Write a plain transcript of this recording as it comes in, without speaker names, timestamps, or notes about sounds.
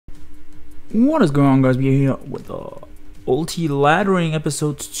What is going on, guys? We're here with OLT laddering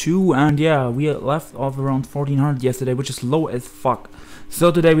episode 2, and yeah, we left off around 1400 yesterday, which is low as fuck.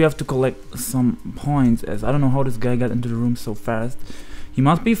 So today we have to collect some points, as I don't know how this guy got into the room so fast. He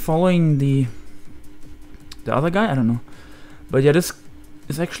must be following the other guy, I don't know. But yeah, this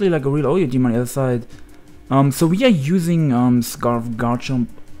is actually like a real OU team on the other side. So we are using Scarf, Garchomp,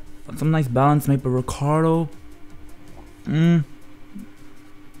 some nice balance made by Ricardo.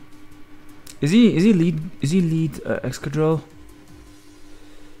 Is he lead Excadrill?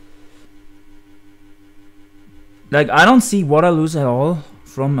 Like, I don't see what I lose at all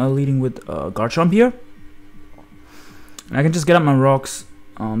from leading with Garchomp here. And I can just get up my rocks.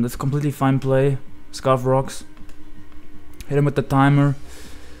 That's completely fine play. Scarf rocks. Hit him with the timer.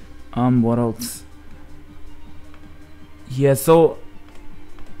 What else? Yeah, so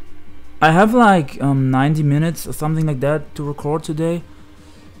I have like 90 minutes or something like that to record today.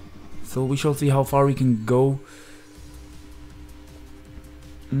 So we shall see how far we can go.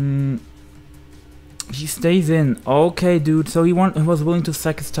 He stays in. Okay, dude. So he was willing to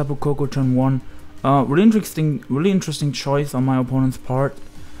sack his Tapu Koko turn 1. Really interesting choice on my opponent's part.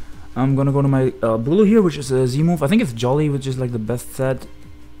 I'm gonna go to my Bulu here, which is a Z move. I think it's Jolly, which is like the best set.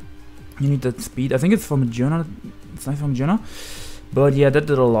 You need that speed. I think it's from Jonah. It's nice from Jonah. But yeah, that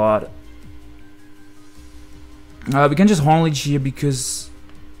did a lot. We can just Horn Leech here because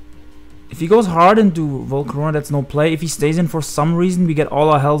if he goes hard into Volcarona, that's no play. If he stays in for some reason, we get all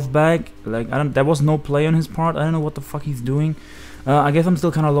our health back. Like, there was no play on his part. I don't know what the fuck he's doing. I guess I'm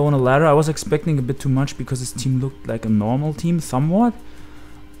still kind of low on the ladder. I was expecting a bit too much because his team looked like a normal team, somewhat.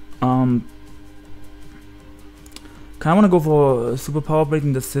 Kind of want to go for super power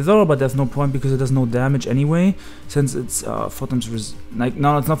breaking the Scissor, but there's no point because it does no damage anyway, since it's 4 times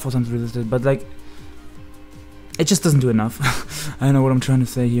no, it's not 4 times resisted, but like, it just doesn't do enough. I don't know what I'm trying to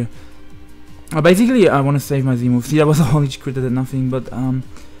say here. Basically, I want to save my Z move. See, that was a Horn Leech crit that did nothing, but yeah,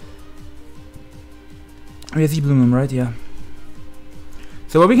 Z Bloom him, right? Yeah.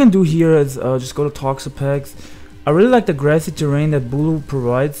 So what we can do here is just go to Toxapex. I really like the grassy terrain that Bulu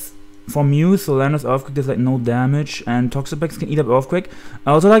provides for Mew, so Lander's Earthquake does like no damage, and Toxapex can eat up Earthquake.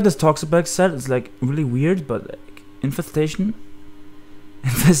 I also like this Toxapex set. It's like really weird, but like infestation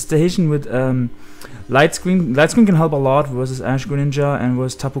with Light Screen can help a lot versus Ash Greninja and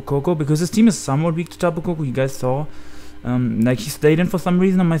versus Tapu Koko, because his team is somewhat weak to Tapu Koko. You guys saw, like, he stayed in for some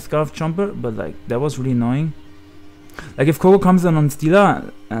reason on my Scarf Jumper, but like that was really annoying. Like, if Koko comes in on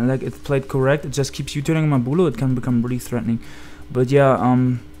Steeler and like it's played correct, it just keeps U-turning on my Bulu, it can become really threatening. But yeah,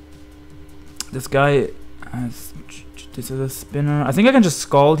 this guy has, this is a spinner. I think I can just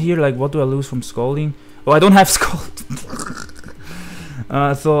Scald here. Like, what do I lose from Scalding? Oh, I don't have Scald.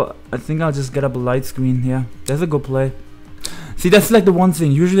 So I think I'll just get up a Light Screen. Yeah, that's a good play. See, that's like the one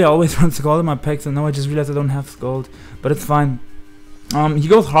thing. Usually I always run Scald in my packs, and now I just realized I don't have Scald. But it's fine. He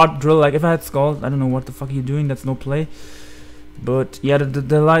goes Hard Drill. Like, if I had Scald, I don't know what the fuck you're doing. That's no play. But yeah,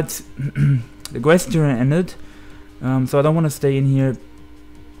 the lights, the grass turn ended. So I don't want to stay in here.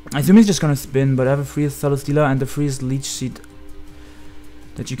 I assume he's just gonna spin, but I have a freest Celesteela and the freest Leech Seed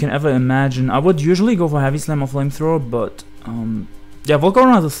that you can ever imagine. I would usually go for Heavy Slam or Flamethrower, but yeah,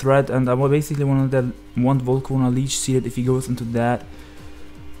 Volcarona is a threat, and I would basically want Volcarona Leech Seeded if he goes into that.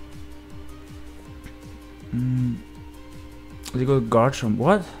 They go Garchomp.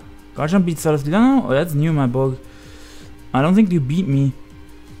 What? Garchomp beats Celesteela now? Oh, that's new in my book. I don't think you beat me.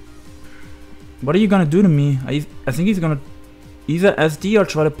 What are you gonna do to me? I think he's gonna either SD or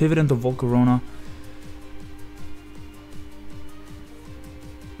try to pivot into Volcarona.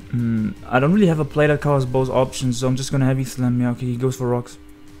 I don't really have a play that covers both options, so I'm just gonna Heavy Slam. Yeah, okay, he goes for rocks.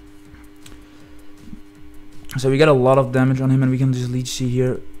 So we get a lot of damage on him, and we can just Leech Seed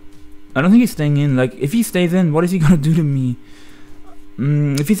here. I don't think he's staying in. Like, if he stays in, what is he gonna do to me?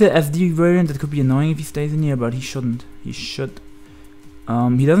 If he's an SD variant, that could be annoying if he stays in here, but he shouldn't. He should.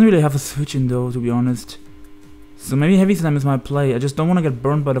 He doesn't really have a switch in though, to be honest. So maybe Heavy Slam is my play. I just don't want to get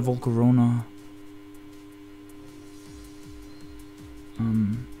burned by the Volcarona.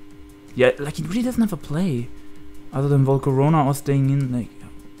 Yeah, like, he really doesn't have a play other than Volcarona or staying in.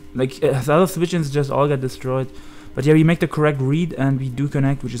 Like his other switch-ins just all get destroyed. But yeah, we make the correct read and we do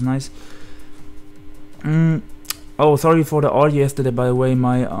connect, which is nice. Oh, sorry for the audio yesterday, by the way.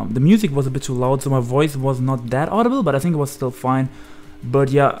 My the music was a bit too loud, so my voice was not that audible, but I think it was still fine. But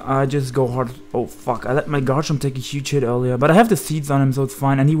yeah, I just go hard. Oh fuck, I let my Garchomp take a huge hit earlier, but I have the seeds on him, so it's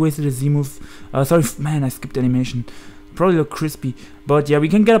fine. And he wasted his Z move. Sorry, man, I skipped animation. Probably look crispy, but yeah, we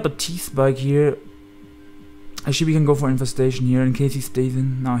can get up a T-Spike here. Actually, we can go for Infestation here in case he stays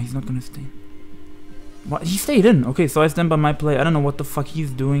in. No, he's not gonna stay. What? He stayed in. Okay, so I stand by my play. I don't know what the fuck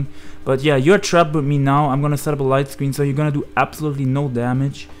he's doing. But yeah, you're trapped with me now. I'm gonna set up a light screen, so you're gonna do absolutely no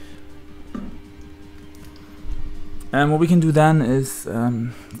damage. And what we can do then is,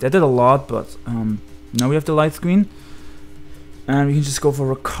 that did a lot, but now we have the light screen. And we can just go for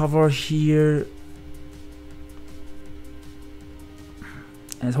recover here.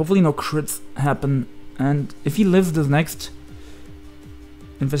 And hopefully no crits happen. And if he lives this next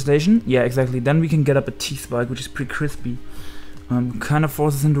infestation, yeah, exactly, then we can get up a T-Spike, which is pretty crispy. Kind of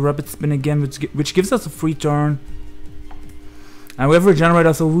forces him to rapid spin again, which gives us a free turn. And we have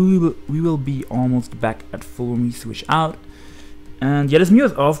Regenerator, so we will be almost back at full when we switch out. And yeah, this Mew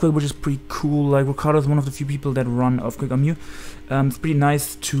is Earthquake, which is pretty cool. Like, Ricardo is one of the few people that run Earthquake on Mew. It's pretty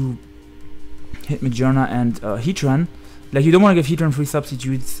nice to hit Majourna and Heatran. Like, you don't want to give Heatran free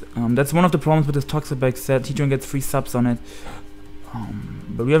substitutes. That's one of the problems with this Toxapex set. Heatran gets free subs on it.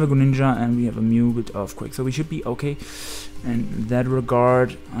 But we have a Greninja and we have a Mew with Earthquake, so we should be okay. In that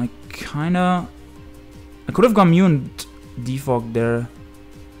regard, I could have gone Mew and Defog there.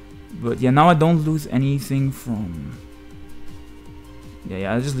 But yeah, now I don't lose anything from...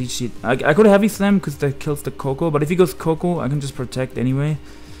 Yeah, I just Leech Seed. I could Heavy Slam because that kills the Coco, but if he goes Coco, I can just protect anyway.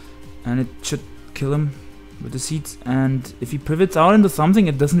 And it should kill him with the seeds. And if he pivots out into something,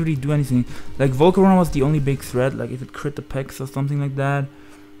 it doesn't really do anything. Like, Volcarona was the only big threat, like if it crit the Pex or something like that.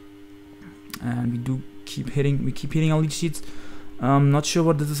 And we keep hitting our Leech Seeds. Not sure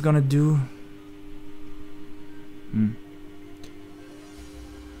what this is gonna do.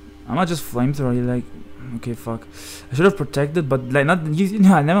 I might just Flamethrower, like, okay, fuck. I should have protected, but like not.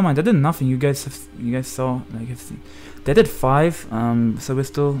 Never mind. That did nothing. You guys saw. Like, that did 5. So we're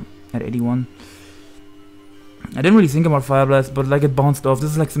still at 81. I didn't really think about Fire Blast, but like it bounced off.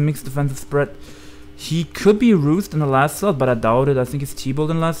 This is like some mixed defensive spread. He could be Roost in the last slot, but I doubt it. I think it's T-Bolt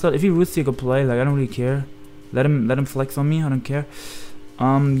in the last slot. If he Roosts, he could play. Like, I don't really care. Let him flex on me. I don't care.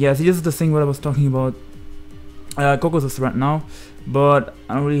 Yeah. See, this is the thing what I was talking about. Coco's a threat now, but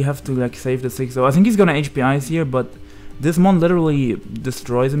I don't really have to like save the 6. So I think he's gonna HP Ice here, but this Mon literally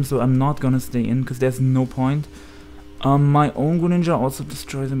destroys him, so I'm not gonna stay in because there's no point. My own Greninja also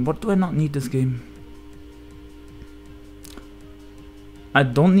destroys him. What do I not need this game? I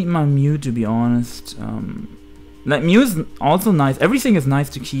don't need my Mew, to be honest. Like, Mew is also nice. Everything is nice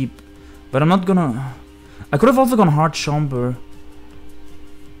to keep, but I'm not gonna... I could have also gone Hard Chomper.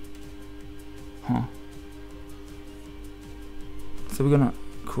 Huh. So we're gonna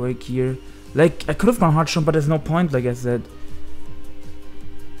Quake here. Like, I could have gone Hard Chomper, but there's no point, like I said.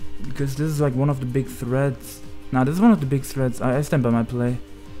 Because this is like one of the big threats. Nah, this is one of the big threats. I stand by my play.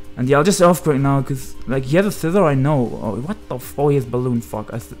 And yeah, I'll just Earthquake now, because, like, he has a Scissor, I know. Oh, what the f... Oh, he has Balloon, fuck.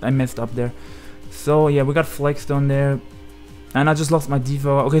 I messed up there. So, yeah, we got Flex down there. And I just lost my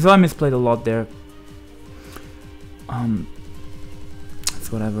Devo. Okay, so I misplayed a lot there. It's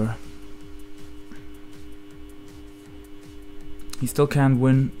whatever. He still can't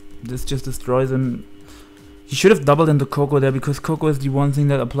win. This just destroys him. He should have doubled into Coco there, because Coco is the one thing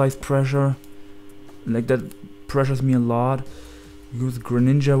that applies pressure. Like, that pressures me a lot. Use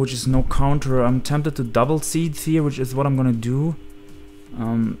Greninja, which is no counter. I'm tempted to double Seeds here, which is what I'm gonna do.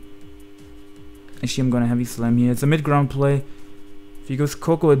 Actually, I'm gonna Heavy Slam here. It's a mid-ground play. If he goes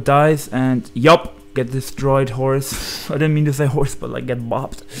Coco, it dies, and yup, get destroyed, horse. I didn't mean to say horse, but like get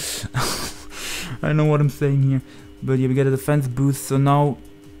bopped. I don't know what I'm saying here. But yeah, we get a defense boost, so now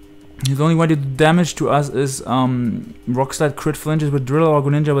his only way to do damage to us is Rock Slide crit flinches with Drill or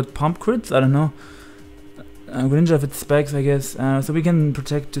Greninja with pump crits. I don't know. Greninja if it specs, I guess. So we can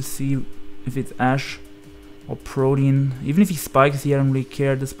protect to see if it's Ash or Protein. Even if he spikes here, I don't really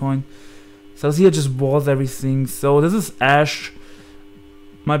care at this point. So here just walls everything. So this is Ash.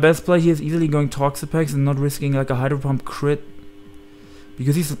 My best play here is easily going Toxapex and not risking like a Hydro Pump crit,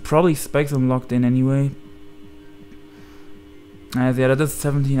 because he's probably specs unlocked in anyway. Yeah, that is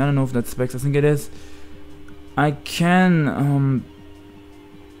 17. I don't know if that's specs. I think it is. I can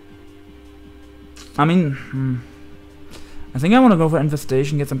I mean, I think I want to go for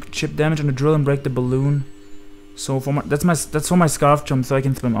Infestation, get some chip damage on the Drill and break the Balloon. So for my, that's for my Scarf Jump, so I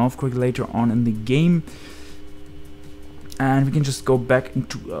can swim off quick later on in the game. And we can just go back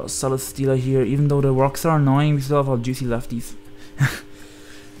into Celesteela here. Even though the rocks are annoying, we still have our juicy lefties.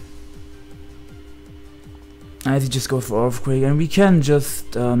 As you just go for Earthquake, and we can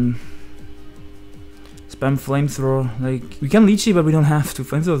just spam Flamethrower. Like, we can Leechy, but we don't have to.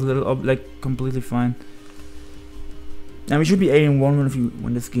 Flamethrower is a little like completely fine. And we should be 8-1 if we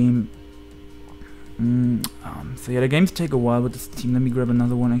win this game. So yeah, the games take a while with this team. Let me grab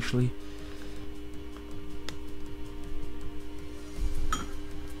another one actually.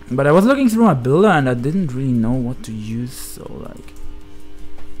 But I was looking through my builder and I didn't really know what to use, so like...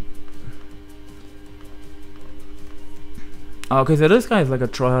 Okay, so this guy is like a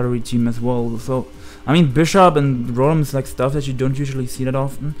tryhardery team as well, so... I mean, Bishop and Rotom is like stuff that you don't usually see that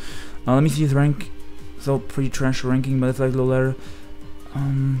often. Let me see his rank. So, pretty trash ranking, but it's like low ladder.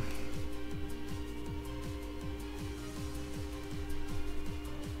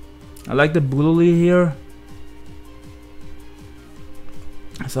 I like the Bulu here.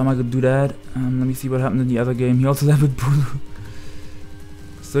 So I could do that. Let me see what happened in the other game. He also leveled Bulu.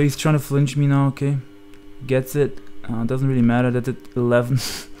 So he's trying to flinch me now, okay. Gets it. Doesn't really matter, that's at 11.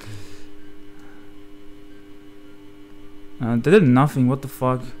 They did nothing, what the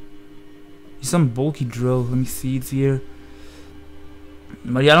fuck. He's some bulky drill, let me see, it's here.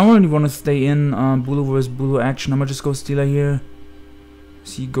 But yeah, I don't really want to stay in Bulu vs Bulu action. I'm gonna just go Stealer here.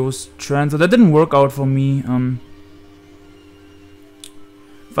 See, goes Trend. So that didn't work out for me.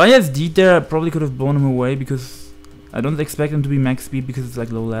 If I had SD there, I probably could have blown him away because I don't expect him to be max speed because it's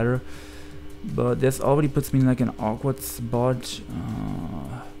like low ladder. But this already puts me in like an awkward spot.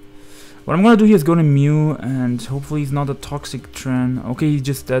 What I'm gonna do here is go to Mew and hopefully he's not a toxic trend. Okay, he's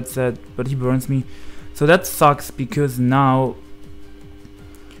just dead set, but he burns me. So that sucks because now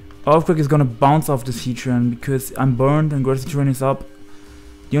Earthquake is gonna bounce off this Heatran because I'm burned and Grassy Terrain is up.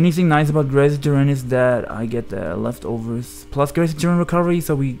 The only thing nice about Grassy Terrain is that I get the leftovers plus Grassy Terrain recovery,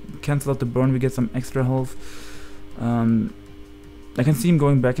 so we cancel out the burn, we get some extra health. I can see him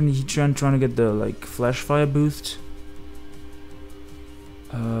going back in the Heatran trying to get the like Flash Fire boost.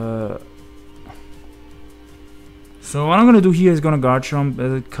 So what I'm gonna do here is gonna guard jump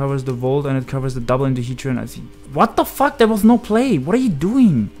as it covers the Volt and it covers the double into Heatran. I see. What the fuck? There was no play. What are you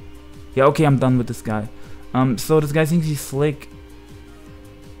doing? Yeah, okay, I'm done with this guy. So this guy thinks he's slick.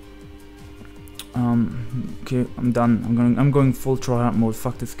 Okay, I'm done. I'm going full tryhard mode.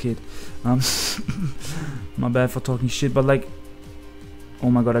 Fuck this kid. My bad for talking shit, but like, oh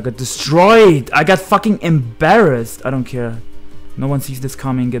my god, I got destroyed. I got fucking embarrassed. I don't care. No one sees this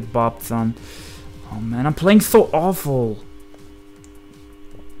coming. Get bopped, son. Oh man, I'm playing so awful.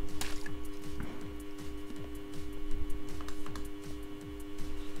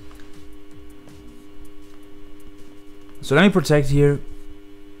 So let me protect here.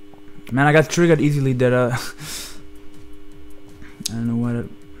 Man, I got triggered easily that I don't know what.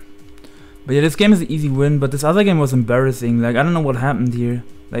 But yeah, this game is an easy win, but this other game was embarrassing. Like, I don't know what happened here.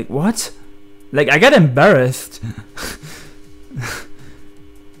 Like, what? Like, I got embarrassed.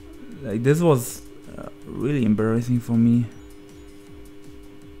 Like, this was really embarrassing for me.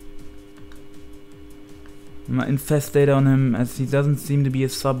 I'm gonna infestate on him as he doesn't seem to be a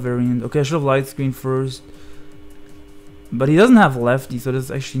sub variant. Okay, I should have light screen first. But he doesn't have lefty, so that's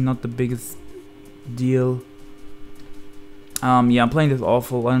actually not the biggest deal. Yeah, I'm playing this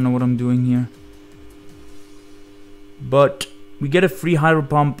awful. I don't know what I'm doing here. But we get a free Hydro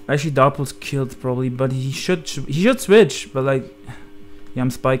Pump. Actually, Darple's killed probably, but he should switch. But like, yeah,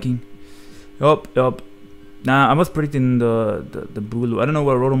 I'm spiking. Yup. Nah, I was predicting the Bulu. I don't know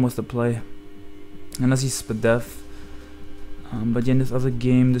where Rotom was to play, unless he's Spadef. But yeah, in this other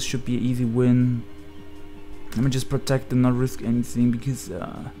game, this should be an easy win. Let me just protect and not risk anything because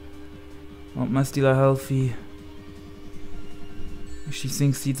I want my Stealer healthy. She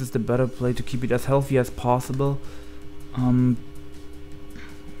thinks Seeds is the better play to keep it as healthy as possible. Yeah,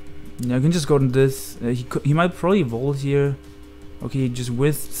 I can just go to this. He might probably Volt here. Okay, he just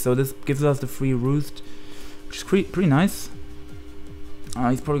whiffed, so this gives us the free Roost, which is pretty nice.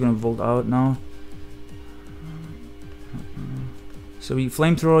 He's probably gonna Volt out now. So he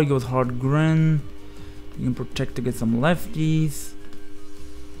Flamethrower, he goes Hard Grin. You can protect to get some lefties.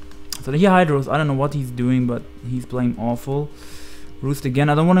 So he Hydros, I don't know what he's doing, but he's playing awful. Roost again,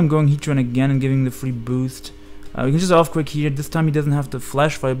 I don't want him going Heatran again and giving the free boost. We can just Earthquake here, this time he doesn't have the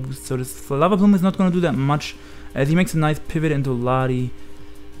Flash Fire boost, so this Lava Plume is not going to do that much, as he makes a nice pivot into Lati.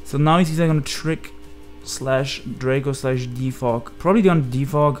 So now he's either going to Trick slash Draco slash Defog. Probably going to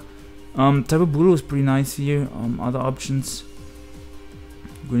Defog. Tapu Bulu is pretty nice here. Other options.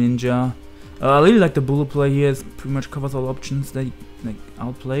 Greninja. I really like the Bulu play here. It pretty much covers all options that like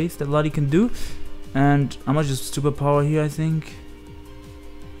outplays that Lati can do. And I'm gonna just Superpower here, I think.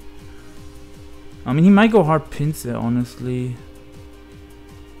 I mean, he might go hard Pinsir, honestly.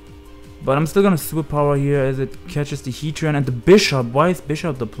 But I'm still gonna Superpower here as it catches the Heatran and the Bishop. Why is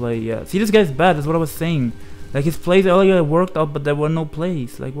Bishop the play? Yeah, see, this guy's bad. That's what I was saying. Like, his plays earlier worked out, but there were no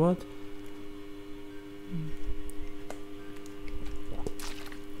plays. Like, what?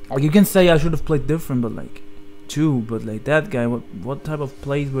 Like, you can say I should have played different, but like, but like that guy, what type of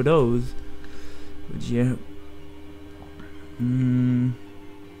plays were those? But yeah.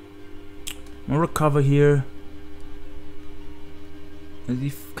 I'll recover here. As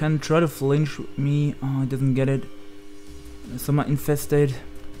he can try to flinch with me. Oh, he doesn't get it. Someone infested.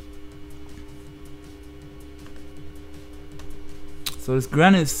 So this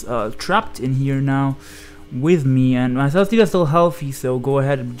Gran is trapped in here now with me, and my Celestia is still healthy, so go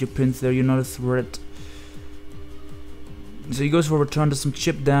ahead with your pins there, you're not a threat. So he goes for return to some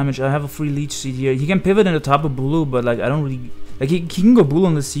chip damage. I have a free leech seed here. He can pivot into Tapu Bulu, but like I don't really like he can go Bulu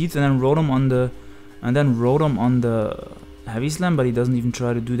on the seeds and then Rotom on the Heavy Slam, but he doesn't even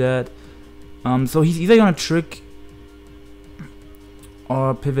try to do that. So he's either gonna trick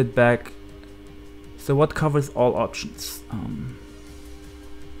or pivot back. So what covers all options?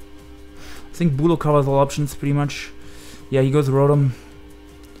 I think Bulu covers all options pretty much. Yeah, he goes Rotom.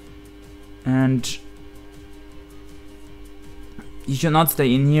 And he should not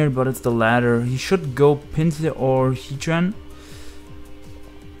stay in here, but it's the ladder. He should go Pinsir or Heatran.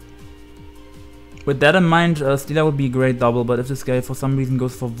 With that in mind, Steela would be a great double, but if this guy for some reason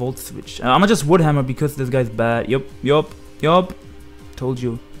goes for Volt Switch, I'm gonna just Wood Hammer because this guy's bad. Yup. Told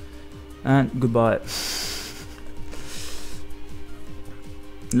you. And goodbye.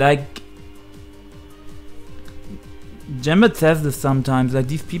 Like, Jembat says this sometimes, like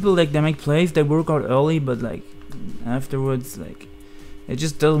these people, like they make plays, they work out early, but like afterwards, like it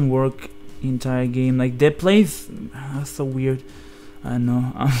just doesn't work the entire game. Like their plays are so weird. I don't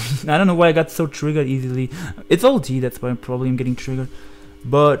know. I don't know why I got so triggered easily. It's OLT, that's why probably I'm getting triggered.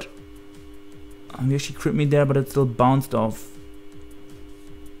 But he actually crit me there, but it still bounced off.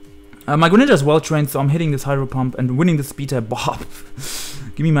 My Greninja is well trained, so I'm hitting this Hydro Pump and winning the speed type Bob.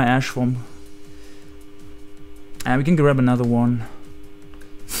 Give me my Ash form. And we can grab another one.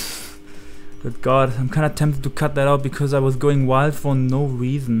 Good God, I'm kind of tempted to cut that out because I was going wild for no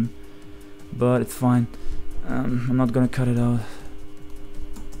reason. But it's fine. I'm not gonna cut it out.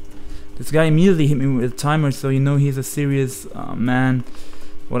 This guy immediately hit me with a timer, so you know he's a serious man.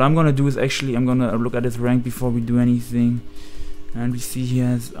 What I'm gonna do is actually I'm gonna look at his rank before we do anything. And we see he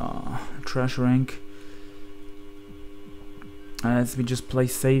has trash rank. As we just play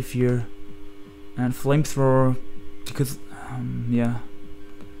safe here. And Flamethrower, because, yeah. I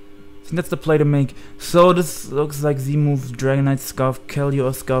think that's the play to make. So this looks like Z-move, Dragonite, Scarf, Keldeo,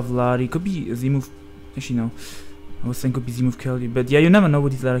 or Scarf, Lari. Could be a Z-move. Actually, no. I was saying could be Z-move, Keldeo. But yeah, you never know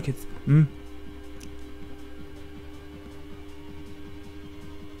with these ladder kits. I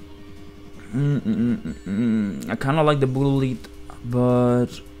kind of like the Bulu lead,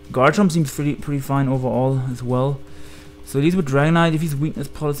 but Garchomp seems pretty fine overall as well. So at least with Dragonite, if he's weakness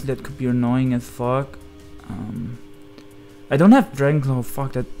policy, that could be annoying as fuck. I don't have Dragon Claw.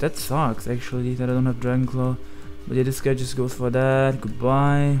 Fuck, that sucks actually that I don't have Dragon Claw. But yeah, this guy just goes for that.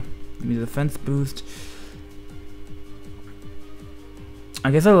 Goodbye. Give me the defense boost. I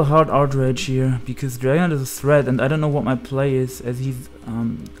guess I will hard Outrage here because Dragonite is a threat, and I don't know what my play is as he's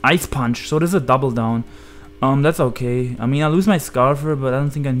Ice Punch. So this is a double down. That's okay. I mean, I lose my Scarfer, but I don't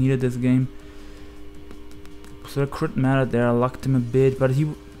think I needed this game. So the crit mattered there. I lucked him a bit, but he.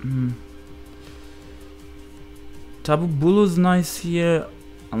 Tapu Bulu is nice here,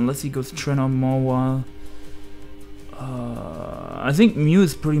 unless he goes Trainer Mawile. I think Mew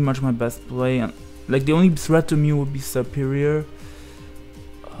is pretty much my best play, and like the only threat to Mew would be Superior.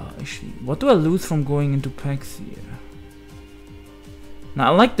 Actually, what do I lose from going into packs here?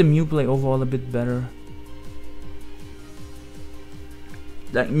 Now I like the Mew play overall a bit better.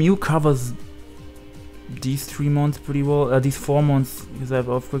 Like Mew covers these 3 months pretty well, these 4 months because I have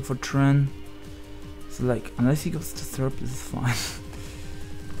Earthquake for Tren. So like, unless he goes to Therp, this is fine.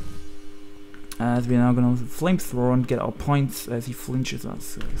 As we're now gonna Flamethrower and get our points as he flinches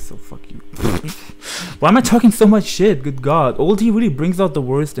us. So fuck you. Why am I talking so much shit? Good God, OLT really brings out the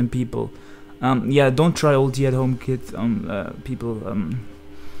worst in people. Yeah, don't try OLT at home, kids. People.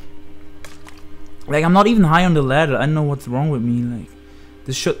 Like I'm not even high on the ladder. I don't know what's wrong with me. Like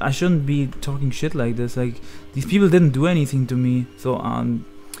this I shouldn't be talking shit like this. Like these people didn't do anything to me. So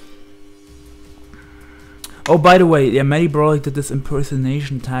Oh, by the way, yeah, Matty Brawley did this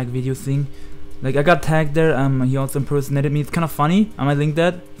impersonation tag video thing. Like I got tagged there. He also impersonated me. It's kind of funny. I might link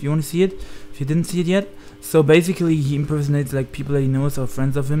that if you want to see it. If you didn't see it yet. So basically, he impersonates like people that he knows or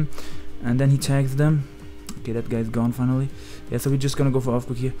friends of him, and then he tags them. Okay, that guy's gone finally. Yeah, so we're just gonna go for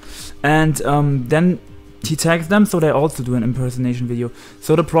Earthquake here, and then he tags them, so they also do an impersonation video.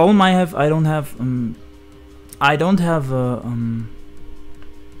 So the problem I have like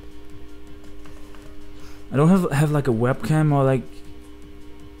a webcam, or like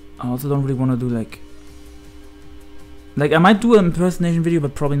I also don't really want to do like I might do an impersonation video,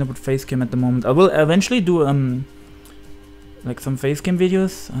 but probably not with facecam at the moment. I will eventually do like some facecam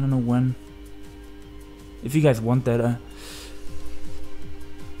videos. I don't know when. if you guys want that.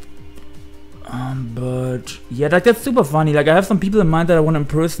 But yeah, like that's super funny. Like I have some people in mind that I want to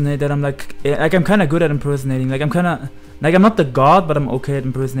impersonate. That I'm like I'm kind of good at impersonating. Like I'm not the god, but I'm okay at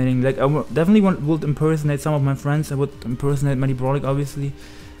impersonating. Like I definitely would impersonate some of my friends. I would impersonate Matty Brolic, obviously,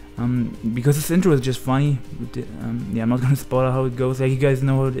 because his intro is just funny. Yeah, I'm not gonna spoil how it goes. Like you guys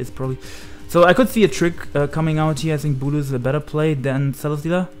know how it is probably. So I could see a trick coming out here. I think Bulu is a better play than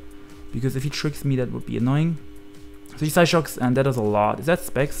Celesteela, because if he tricks me, that would be annoying. So he side shocks, and that does a lot. Is that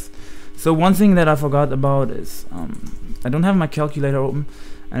specs? So one thing that I forgot about is I don't have my calculator open,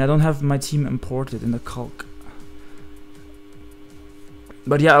 and I don't have my team imported in the calc.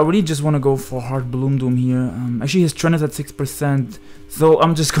 But yeah, I really just want to go for hard Bloom Doom here. Actually, his trend is at 6%, so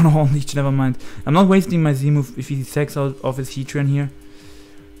I'm just gonna hold leech. Never mind. I'm not wasting my Z move if he sacks out of his heat trend here.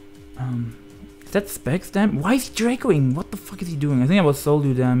 Is that specs damage? Why is he Dracoing? What the fuck is he doing? I think I was soul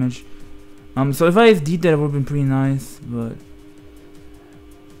do damage. So if I SD'd that, it would have been pretty nice, but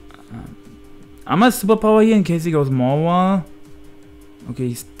I'm a superpower here in case he goes more while. Okay,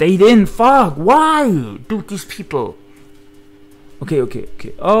 he stayed in. Fuck! Why? Dude, these people. Okay,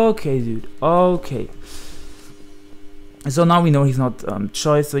 dude. Okay. So now we know he's not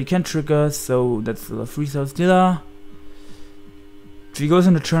choice, so he can't trick us. So that's a free Celesteela. If he goes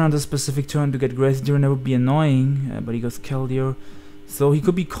on the turn on this specific turn to get Gracie Duran, that would be annoying. But he goes Keldeo. So he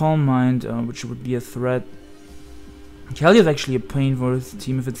could be Calm Mind, which would be a threat. Keldeo is actually a pain for his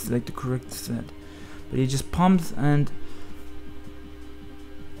team if it's like the correct set. But he just pumps, and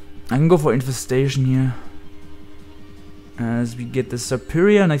I can go for Infestation here. As we get the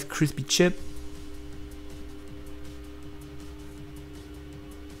Superior, nice crispy chip.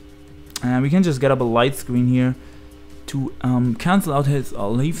 And we can just get up a light screen here to cancel out his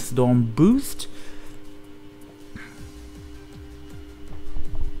Leaf Storm boost.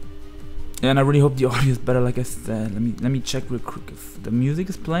 And I really hope the audio is better, like I said. Let me check real quick if the music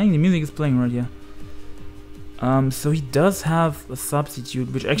is playing. The music is playing right, yeah. So he does have a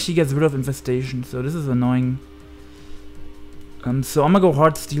substitute, which actually gets rid of Infestation, so this is annoying. So I'm gonna go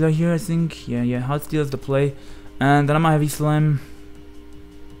Hard Stealer here, I think. Yeah, Hard Stealer is the play. And then I'm gonna Heavy Slam.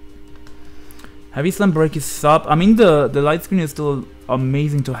 Heavy Slam break his sub. I mean, the light screen is still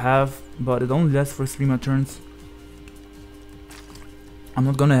amazing to have, but it only lasts for 3 more turns. I'm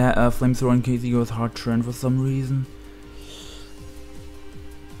not gonna Flamethrower in case he goes Hard Trend for some reason.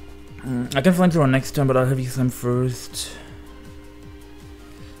 I can Flamethrower next turn, but I'll Heavy Slam first.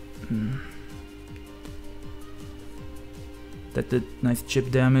 That did nice chip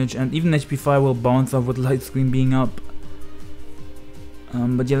damage, and even HP Fire will bounce off with light screen being up.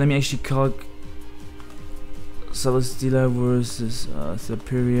 But yeah, let me actually calc Celesteela versus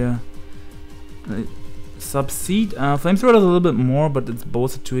Superior. Subseed. Flamethrower does a little bit more, but it's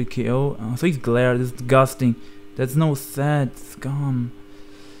both a 2-hit KO. So he's Glare. This is disgusting. That's no set. Scum.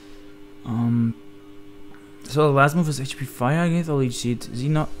 So the last move is HP Fire, I guess, or Leech Seed. Is he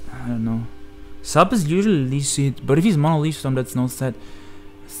not? I don't know. Sub is usually Leech Seed, but if he's Mono Leech Storm, that's no set.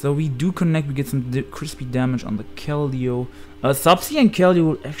 So we do connect, we get some crispy damage on the Keldeo. Subsea and Keldeo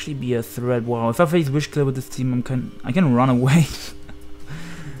will actually be a threat. Wow, if I face Wish Killer with this team, I can run away.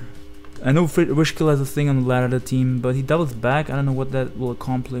 I know Wish Killer has a thing on the ladder of the team, but he doubles back. I don't know what that will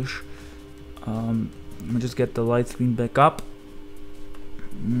accomplish. I'm gonna just get the light screen back up.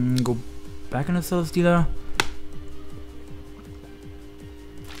 Go back on the Celesteela.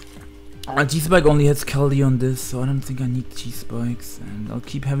 G-Spike only hits Keldeo on this, so I don't think I need G-Spikes. And I'll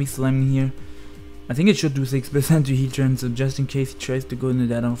keep Heavy Slamming here. I think it should do 6% to heat trend, so just in case he tries to go into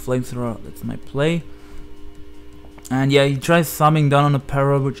that on Flamethrower, that's my play. And yeah, he tries summing down on a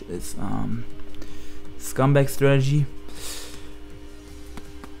para, which is scumbag strategy.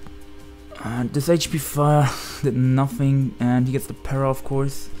 This HP Fire did nothing, and he gets the para, of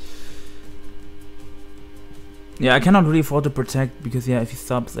course. Yeah, I cannot really afford to protect, because yeah, if he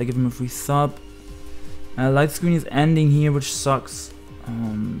subs, I give him a free sub. Light screen is ending here, which sucks.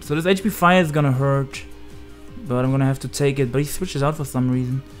 So this HP Fire is gonna hurt, but I'm gonna have to take it. But he switches out for some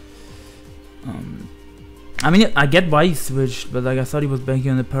reason. I mean, I get why he switched, but like I thought he was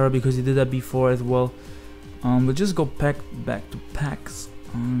banking on the para because he did that before as well. We'll just go back to packs,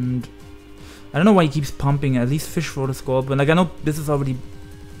 and I don't know why he keeps pumping. At least fish for the score, but like I know this is already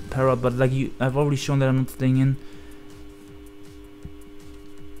para, but like I've already shown that I'm not staying in.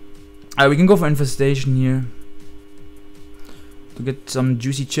 We can go for Infestation here to get some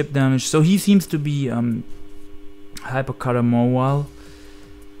juicy chip damage. So he seems to be Hypercutter Mowile.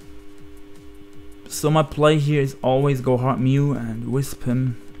 So my play here is always go hard Mew and Wisp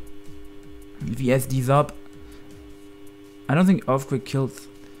him. If he SDs up, I don't think Earthquake kills.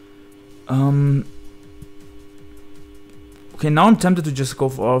 Okay, now I'm tempted to just go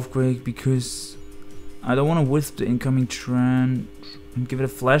for Earthquake because I don't want to wisp the incoming trend and give it a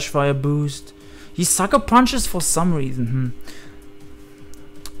flash fire boost. He sucker punches for some reason.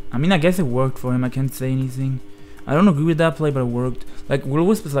 I mean, I guess it worked for him. I can't say anything. I don't agree with that play, but it worked. Like, Will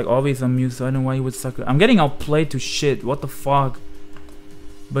Wisp is like obvious on mute, so I don't know why he would sucker. I'm getting outplayed to shit. What the fuck?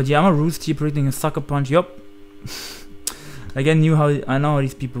 But yeah, I'm a roost here predicting a sucker punch. Yup. Again, I know how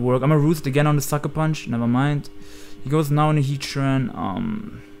these people work. I'm a roost again on the sucker punch. Never mind. He goes now in the heat trend.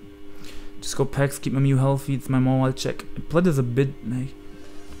 Just go packs, keep my Mew healthy. It's my mobile check. I played this a bit like,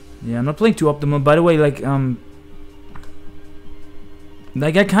 yeah, I'm not playing too optimal. By the way, like I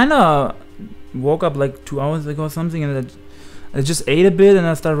kinda woke up like 2 hours ago or something, and I just ate a bit and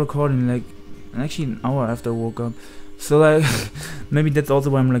I started recording like actually an hour after I woke up. So like maybe that's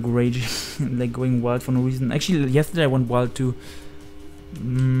also why I'm like raging, like going wild for no reason. Actually, yesterday I went wild too.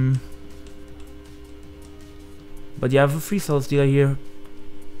 But yeah, I have a free soul stealer here.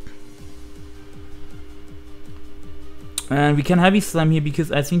 And we can heavy slam here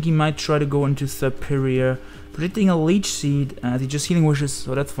because I think he might try to go into Superior. Predicting a Leech Seed as he just healing wishes,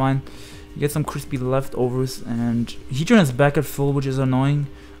 so that's fine. You get some crispy leftovers, and Heatran is back at full, which is annoying.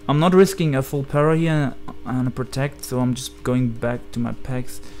 I'm not risking a full para here and a protect, so I'm just going back to my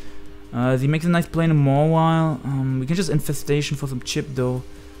packs. He makes a nice play in a Mawile. We can just Infestation for some chip though.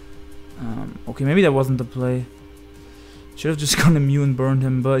 Okay, maybe that wasn't the play. Should have just gone to Mew and burned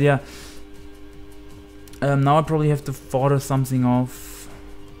him, but yeah. Now I probably have to fodder something off.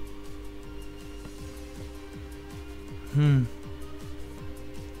 I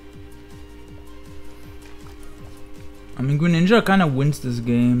mean, Greninja kind of wins this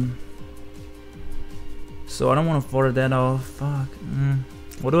game, so I don't want to fodder that off. Fuck.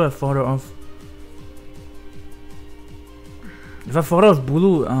 What do I fodder off? If I fodder off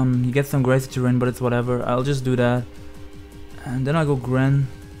Bulu, he gets some Gracie Terrain, but it's whatever. I'll just do that, and then I go Gren.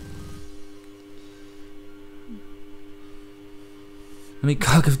 Let me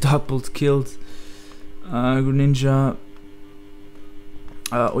calc if Dark killed. Greninja.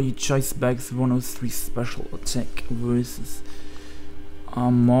 Or you choice bags 103 special attack versus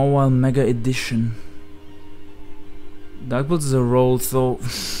Mawile Mega Edition. Dark Bolt is a roll, so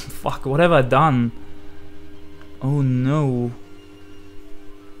fuck, what have I done? Oh no.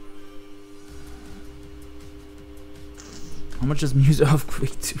 How much does Mew's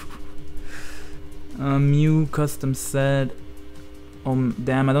Earthquake do? Mew custom set. Oh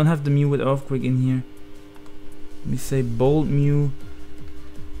damn, I don't have the Mew with Earthquake in here. Let me say Bold Mew.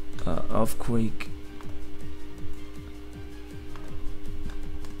 Earthquake.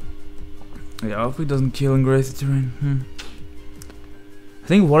 Yeah, Earthquake doesn't kill in Gracie Terrain. I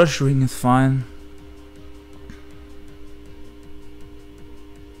think Water Shooting is fine.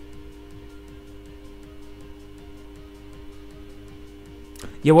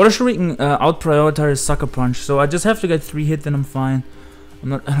 Yeah, Water Shooting out prioritizes Sucker Punch, so I just have to get 3 hits and I'm fine. I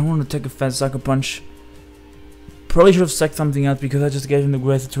don't want to take a fast Sucker Punch. Probably should have sacked something else because I just gave him the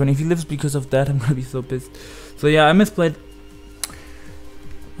Gracie Terrain. If he lives because of that, I'm gonna be so pissed. So yeah, I misplayed.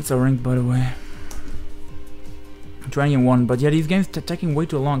 What's our rank, by the way? 21. But yeah, these games taking way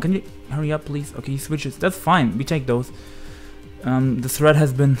too long. Can you hurry up, please? Okay, he switches. That's fine. We take those. The threat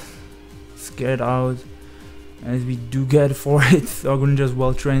has been scared out, as we do get 4 hits. Our Greninja is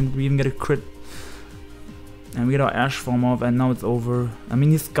well trained. We even get a crit. And we get our Ash form off, and now it's over. I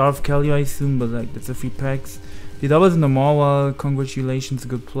mean, he's Scarf Kelly, I assume, but like, that's a free packs. He doubles in the Mawile, congratulations,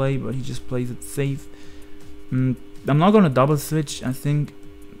 good play, but he just plays it safe. I'm not gonna double switch, I think.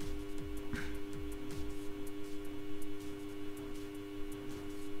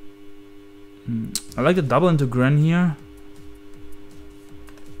 I like the double into Gren here.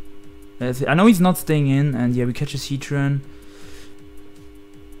 I know he's not staying in, and yeah, we catch a Heatran.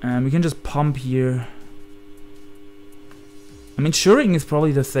 And we can just pump here. I mean, Shuriken is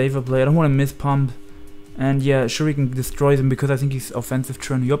probably the safer play. I don't want to miss pump. And yeah, Shuriken destroys him because I think he's offensive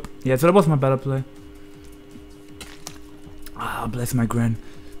turn. Yup. Yeah, so that was my better play. Ah, bless my Gren.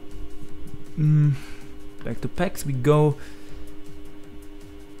 Back to packs we go.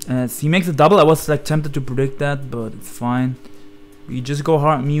 He makes a double. I was like tempted to predict that, but it's fine. We just go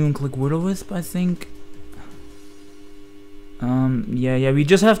hard Mew and click Will-O-Wisp, I think. Yeah, we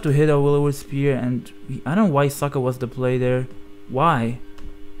just have to hit our Will-O-Wisp here, and I don't know why Sucker was the play there. Why?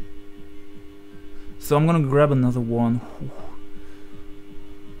 So I'm gonna grab another one.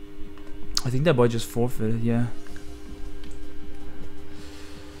 I think that boy just forfeited, yeah.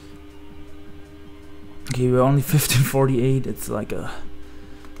 Okay, we're only 1548. It's like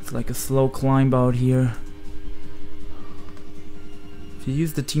a slow climb out here. If you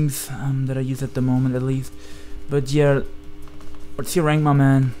use the teams that I use at the moment, at least. But yeah, What's your rank, my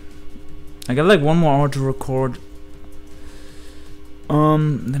man? I got like 1 more hour to record.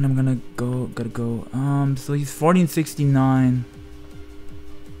 Then I'm gotta go. So he's 1469.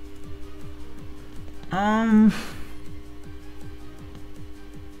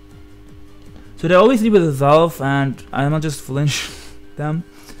 So they always leave with a Zelf, and I'm not just flinch them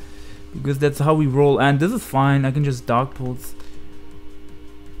because that's how we roll. And this is fine. I can just Dark Pulse.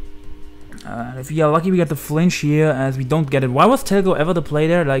 If we are lucky, we get the flinch here, as we don't get it. Why was Telgo ever the play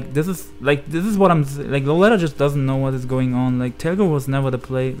there? Like this is what I'm like. Loletta just doesn't know what is going on. Like Telgo was never the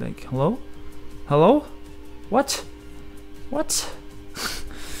play. Like hello, what?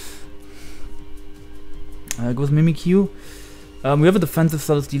 Goes Mimikyu. We have a defensive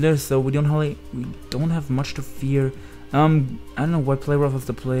Celesteela, so we don't have much to fear. I don't know what play rough was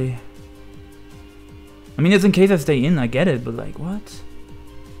the play. I mean, it's in case I stay in. I get it, but like what?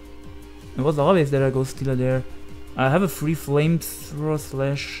 It was obvious that I go Stealer there. I have a free flamethrower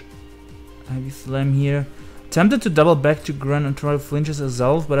slash heavy slam here. Tempted to double back to Grunt and try to flinch as a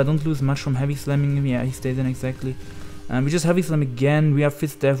Zelf, but I don't lose much from heavy slamming him. Yeah, he stays in exactly. We just heavy slam again. We have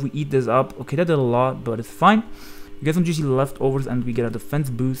Fist Death. We eat this up. Okay, that did a lot, but it's fine. We get some juicy leftovers and we get a defense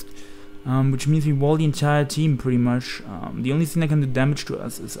boost, which means we wall the entire team pretty much. The only thing that can do damage to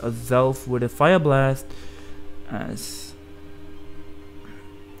us is a Zelf with a Fire Blast. As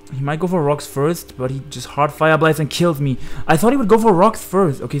he might go for rocks first, but he just hard Fire Blast and kills me. I thought he would go for rocks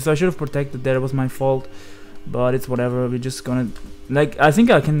first. Okay, so I should have protected that. It was my fault, but it's whatever. We're just gonna like. I think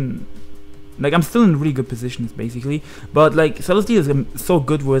I can. Like I'm still in really good positions basically, but like Celesteela is so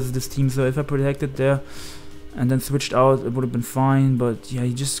good versus this team. So if I protected there and then switched out, it would have been fine. But yeah,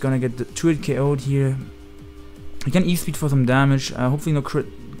 he's just gonna get the 2-hit KO'd here. He can E-speed for some damage. Hopefully no crit.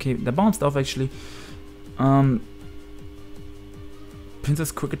 Okay, that bounced off actually.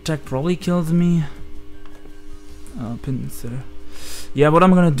 Princess Quick Attack probably kills me. Pincer. Yeah, what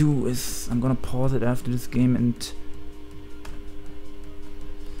I'm gonna do is I'm gonna pause it after this game and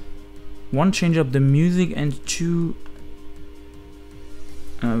one, change up the music, and 2,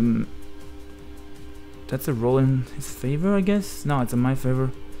 that's a roll in his favor, I guess. No, it's in my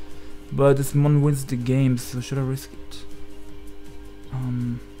favor, but this one wins the game, so should I risk it?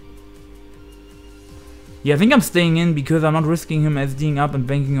 Yeah, I think I'm staying in because I'm not risking him SDing up and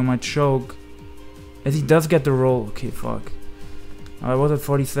banking on my choke, as he does get the roll. Okay, fuck. I was at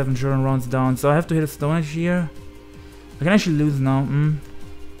 47, Showdown rounds down, so I have to hit a Stone Edge here. I can actually lose now.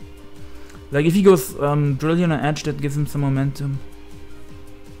 Like if he goes Drill here on an edge, that gives him some momentum.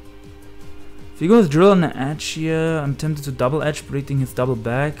 If he goes Drill on an edge here, I'm tempted to double edge, predicting his double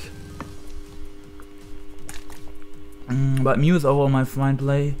back. But Mew is overall my fine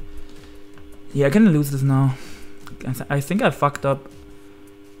play. Yeah, I can lose this now. I think I fucked up.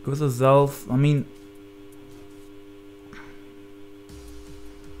 Goes a Zelf. I mean,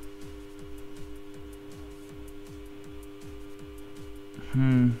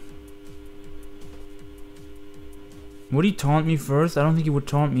 would he taunt me first? I don't think he would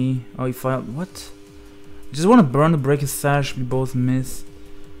taunt me. Oh, he fired. What? I just want to burn to break his sash. We both miss.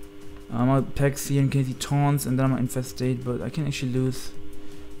 I'll Pex here in case he taunts, and then I'm gonna infestate, but I can actually lose.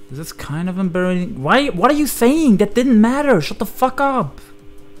 This is kind of embarrassing. Why? What are you saying? That didn't matter. Shut the fuck up.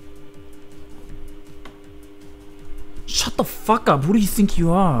 Shut the fuck up. Who do you think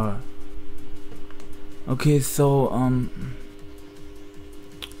you are? Okay, so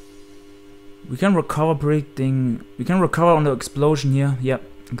we can recover predicting. We can recover on the explosion here. Yep,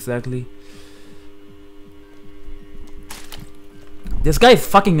 exactly. This guy is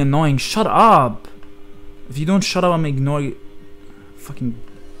fucking annoying. Shut up. If you don't shut up, I'm ignoring you. Fucking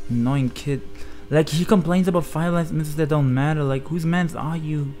annoying kid. Like, he complains about firelines misses that don't matter. Like, whose mans are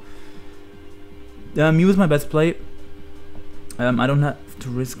you? Mew is my best play. I don't have to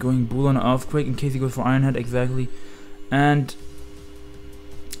risk going Bull on Earthquake in case he goes for Iron Head, exactly. And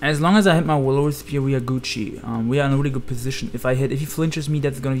as long as I hit my Willow Spear, we are Gucci. We are in a really good position. If he flinches me,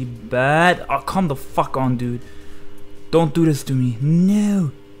 that's gonna be bad. Oh, come the fuck on, dude. Don't do this to me.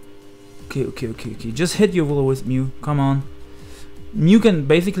 No. Okay. Just hit your Will-O-Wisp, Mew. Come on. Mew can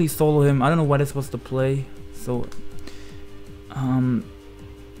basically solo him. I don't know why this was the play. So, I mean,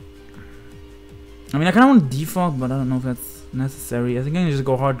 I kind of want to default, but I don't know if that's necessary. I think I can just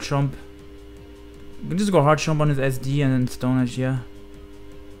go hard chomp. I can just go hard chomp on his SD and then Stone Edge, yeah.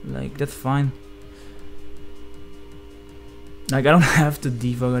 Like, that's fine. Like, I don't have to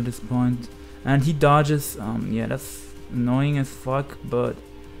default at this point. And he dodges. Yeah, that's annoying as fuck, but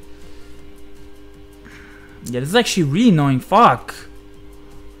yeah, this is actually really annoying. Fuck,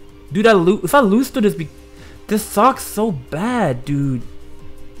 dude. If I lose to this, this sucks so bad, dude.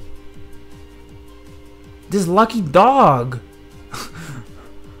 This lucky dog.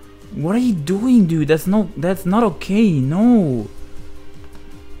 What are you doing, dude? That's not okay. No.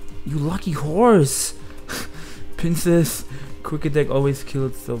 You lucky horse. Princess. Quick attack always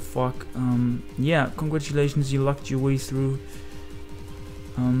killed, so fuck. Yeah, congratulations, you lucked your way through.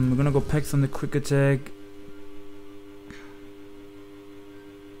 We're gonna go Pex on the quick attack.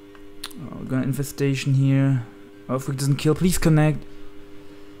 We're gonna infestation here. Oh, if it doesn't kill, please connect.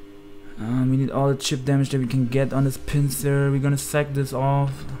 We need all the chip damage that we can get on this pincer. We're gonna sack this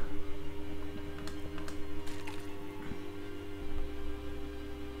off.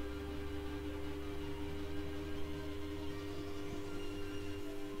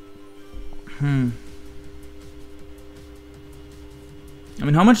 I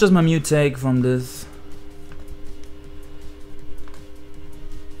mean, how much does my Mew take from this?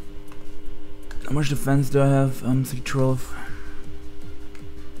 How much defense do I have? 312.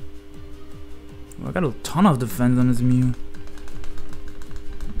 Oh, I got a ton of defense on this Mew.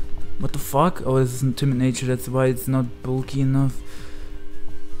 What the fuck? Oh, this is timid nature, that's why it's not bulky enough.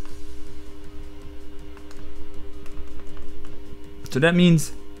 So that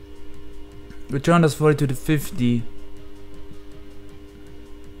means return does 40 to the 50.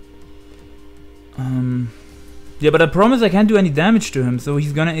 Yeah, but I promise I can't do any damage to him, so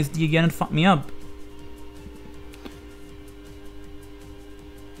he's gonna SD again and fuck me up.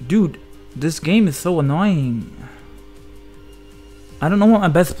 Dude, this game is so annoying. I don't know what my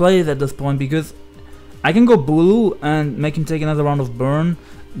best play is at this point, because I can go Bulu and make him take another round of burn.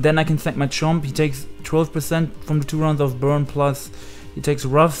 Then I can sack my Chomp. He takes 12% from the 2 rounds of burn, plus he takes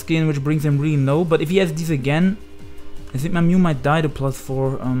Rough Skin, which brings him really low. But if he has these again, I think my Mew might die to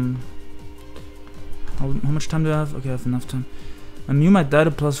 +4. How much time do I have? Okay, I have enough time. My Mew might die to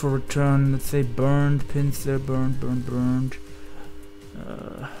 +4 return. Let's say burned, pincer, burned.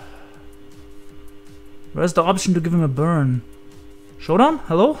 Where's the option to give him a burn? Showdown?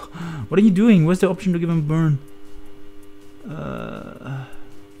 Hello? What are you doing? Where's the option to give him a burn? I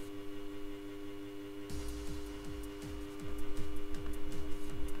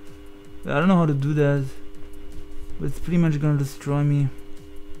don't know how to do that. But it's pretty much gonna destroy me.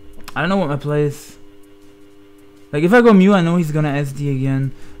 I don't know what my play is. Like, if I go Mew, I know he's gonna SD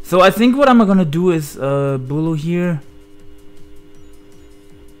again. So I think what I'm gonna do is Bulu here.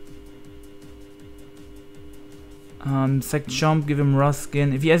 Sack Chomp, give him Rough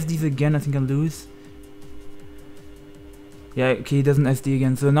Skin. If he SDs again, I think I'll lose. Yeah, okay, he doesn't SD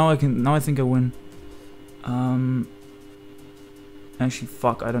again. So now I think I win. Actually,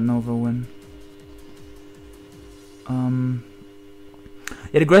 fuck, I don't know if I win.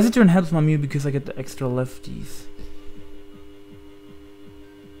 Yeah, the Grassy turn helps my Mew because I get the extra lefties.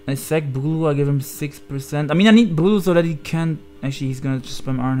 I sack Bulu, I give him 6%. I mean, I need Bulu so that he can't... Actually, he's gonna just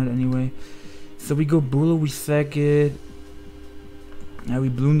spam Iron Head anyway. So we go Bulu, we sack it. Yeah, we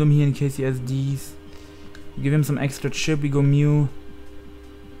bloomed him here in case he has Ds. We give him some extra chip, we go Mew.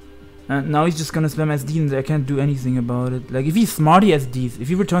 And now he's just gonna spam SD and I can't do anything about it. Like, if he's smart, he has Ds. If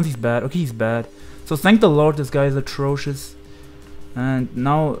he returns, he's bad. Okay, he's bad. So thank the Lord, this guy is atrocious. And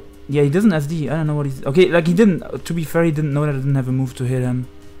now, yeah, he doesn't SD. I don't know what he's... Okay, like, he didn't... To be fair, he didn't know that I didn't have a move to hit him.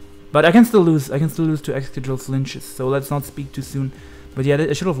 But I can still lose. I can still lose to Excadrill flinches. So let's not speak too soon. But yeah,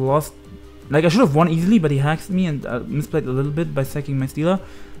 I should have lost... Like, I should have won easily, but he hacks me and misplayed a little bit by sacking my Stealer.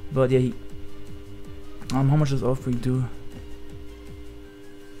 But yeah, he... how much does Earthquake do?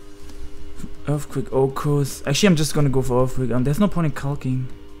 Earthquake, Okos. Actually, I'm just gonna go for Earthquake. There's no point in calking.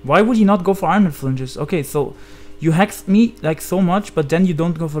 Why would he not go for Iron Head flinches? Okay, so... You hexed me, like, so much, but then you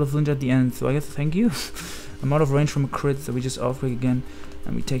don't go for the flinch at the end. So I guess thank you. I'm out of range from a crit, so we just Earthquake again.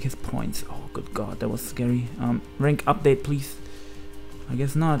 And we take his points. Oh, good god, that was scary. Rank update, please. I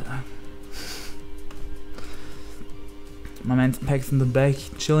guess not. My man's Pex in the back,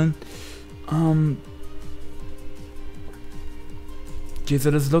 chilling. Okay, so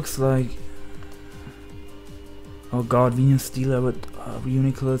this looks like... Oh god, Venus Stealer with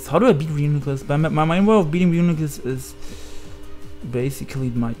Reuniclus. How do I beat Reuniclus? My main way of beating Reuniclus is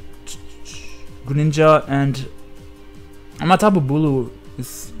basically my Greninja, and my Tapu Bulu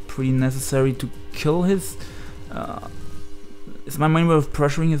is pretty necessary to kill his... it's my main way of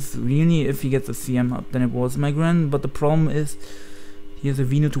pressuring his Reuni. If he gets a CM up, then it was my Gren. But the problem is he has a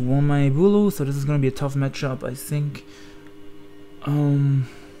Veno to warn my Bulu, so this is gonna be a tough matchup, I think.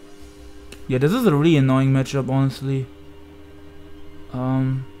 Yeah, this is a really annoying matchup, honestly. But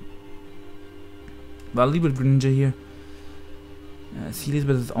I'll leave with Greninja here. He leaves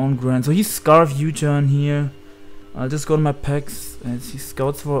with his own Grand. So he's Scarf U-turn here. I'll just go to my packs as he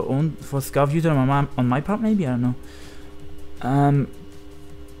scouts for Scarf U-turn on my part, maybe? I don't know.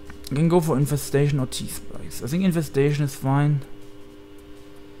 I can go for Infestation or T-Spikes. I think Infestation is fine.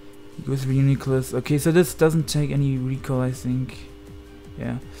 He goes Reuniclus. Okay, so this doesn't take any recall, I think.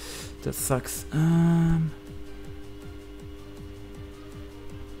 Yeah, that sucks. I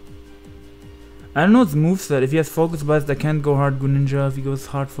don't know his moveset. If he has Focus Blast, I can't go hard Greninja. If he goes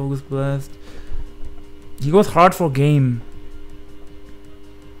hard Focus Blast, he goes hard for game.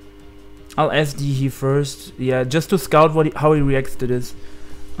 I'll SD here first. Yeah, just to scout how he reacts to this.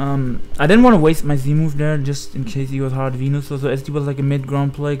 I didn't want to waste my Z move there, just in case he goes hard Venus. So SD was like a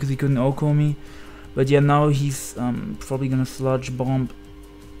mid-ground play because he couldn't OHKO me. But yeah, now he's probably gonna Sludge Bomb.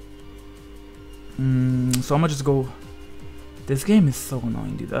 So I'm gonna just go. This game is so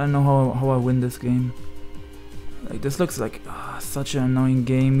annoying, dude. I don't know how I win this game. Like, this looks like such an annoying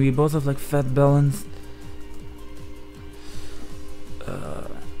game. We both have like fat balance.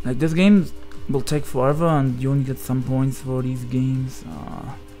 Like, this game will take forever and you only get some points for these games.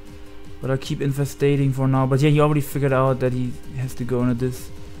 But I'll keep infestating for now. But yeah, he already figured out that he has to go into this.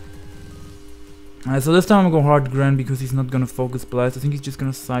 So this time I'm gonna go hard Gran because he's not gonna Focus Blast. I think he's just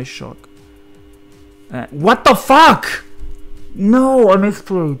gonna Psy Shock. What the fuck? No, I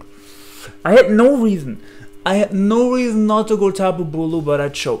misplayed. I had no reason. Not to go Tapu Bulu, but I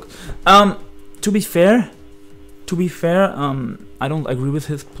choked. To be fair, I don't agree with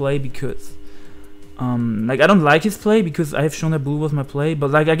his play because, like, I don't like his play because I have shown that Blue was my play, but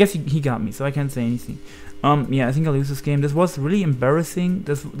like, I guess he got me, so I can't say anything. Yeah, I think I'll lose this game. This was really embarrassing.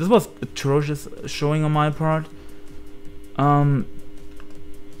 This was atrocious showing on my part. How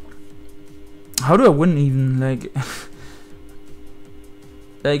do I win even? Like,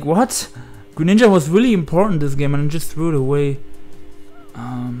 like what? Greninja was really important this game and I just threw it away. So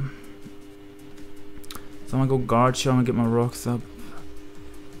I'm gonna go Guard Shot and get my rocks up.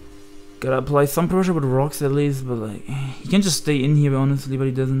 Gotta apply some pressure with rocks at least, but like, he can just stay in here honestly, but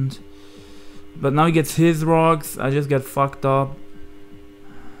he doesn't. But now he gets his rocks, I just get fucked up.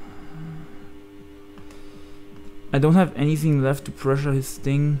 I don't have anything left to pressure his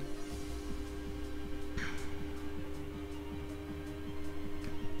thing.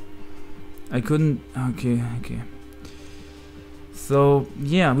 I couldn't. Okay. So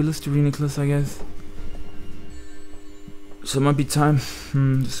yeah, we lose to Reuniclus, I guess. So it might be time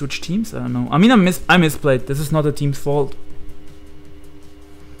to switch teams. I don't know. I mean, I misplayed. This is not the team's fault.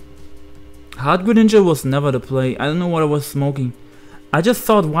 Hard Greninja was never the play. I don't know what I was smoking. I just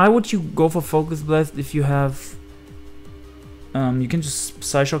thought, why would you go for Focus Blast if you have? You can just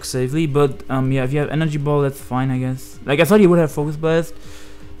Psyshock safely, but yeah, if you have Energy Ball, that's fine, I guess. Like, I thought you would have Focus Blast.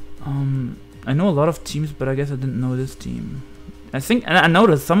 I know a lot of teams, but I guess I didn't know this team. I think, and I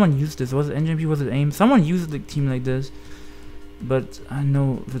noticed someone used this. Was it NJP? Was it AIM? Someone used the team like this. But I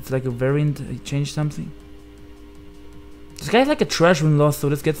know if it's like a variant, he changed something. This guy's like a trash win loss, so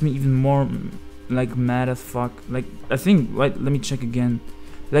this gets me even more like mad as fuck. Like, I think, wait, let me check again.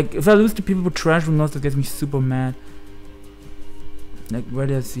 Like, if I lose to people with trash win loss, that gets me super mad. Like, where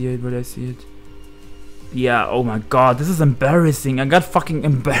did I see it? Yeah, oh my god, this is embarrassing. I got fucking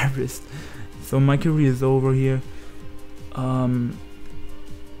embarrassed. So my career is over here.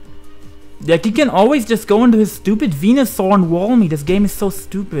 Like, he can always just go into his stupid Venusaur and wall me. This game is so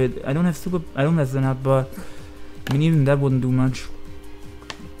stupid. I don't have Zenat, but I mean, even that wouldn't do much.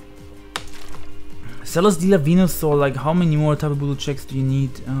 Celesteela Venusaur, like, how many more Tapu Bulu checks do you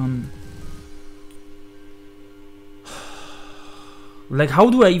need? Like, how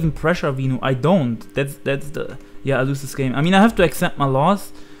do I even pressure Venu? I don't. That's the... Yeah, I lose this game. I mean, I have to accept my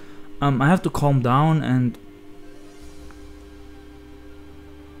loss. I have to calm down and...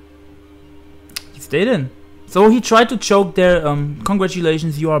 He stayed in. So he tried to choke there.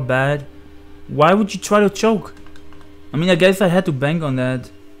 Congratulations, you are bad. Why would you try to choke? I mean, I guess I had to bank on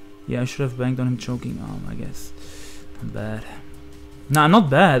that. Yeah, I should have banked on him choking. I guess. I'm bad. Nah, I'm not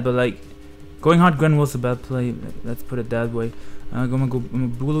bad, but like... Going hard Gren was a bad play. Let's put it that way. I'm gonna go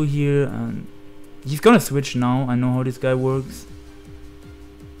Bulu here, and he's gonna switch now. I know how this guy works.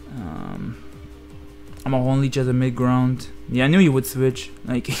 I'm a Horn Leech as a mid ground. Yeah, I knew he would switch.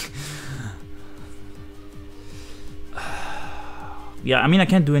 Like, yeah, I mean, I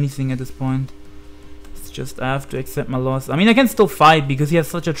can't do anything at this point. It's just I have to accept my loss. I mean, I can still fight because he has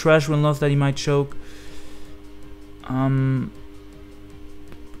such a trash win loss that he might choke.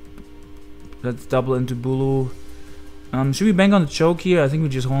 Let's double into Bulu. Should we bank on the choke here? I think we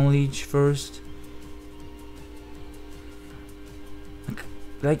just Horn Leech first.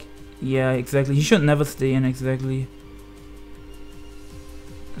 Like, yeah, exactly. He should never stay in, exactly.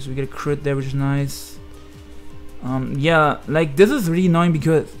 So we get a crit there, which is nice. Yeah, like, this is really annoying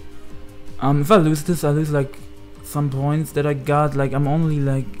because if I lose this, I lose like some points that I got. Like, I'm only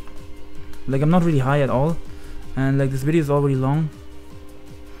like I'm not really high at all, and like this video is already long.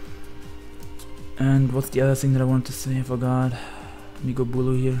 And what's the other thing that I wanted to say? I forgot. Let me go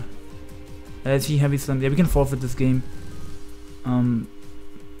Bulu here. Is he heavy slam? Yeah, we can forfeit this game.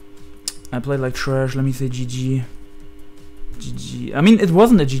 I played like trash. Let me say GG. GG. I mean, it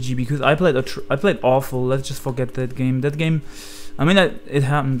wasn't a GG because I played awful. Let's just forget that game. That game, I mean, it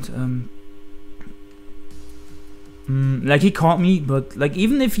happened. Like he caught me, but like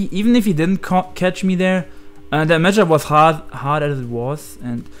even if he didn't catch me there, that matchup was hard as it was,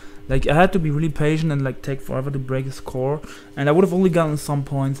 and like I had to be really patient and like take forever to break the score, and I would have only gotten some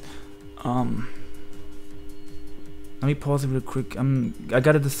points. Let me pause it real quick. I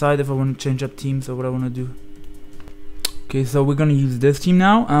gotta decide if I want to change up teams or what I want to do. Okay, so we're gonna use this team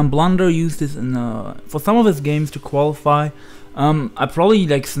now. Blunder used this in for some of his games to qualify. I probably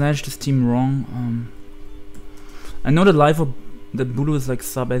like snatched this team wrong. I know that that Bulu is like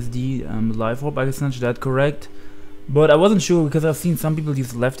sub SD. Life Orb, I snatched that correct, but I wasn't sure because I've seen some people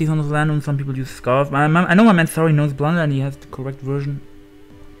use lefties on this land and some people use Scarf. I know my man Sorry knows Blunder and he has the correct version.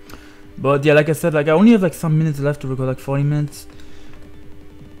 But yeah, like I said, like I only have like some minutes left to record, like 40 minutes.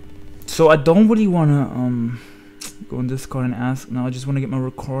 So I don't really wanna go on Discord and ask now. I just wanna get my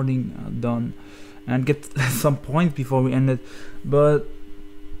recording done and get some points before we end it. But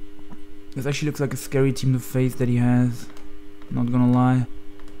this actually looks like a scary team to face that he has. Not gonna lie.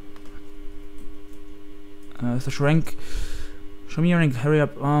 So rank. Show me your rank. Hurry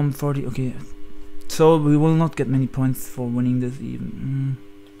up. 40. Okay. So we will not get many points for winning this even.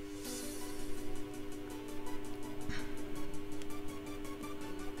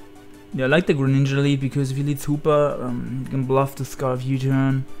 Yeah, I like the Greninja lead because if he leads Hooper, you can bluff the Scarf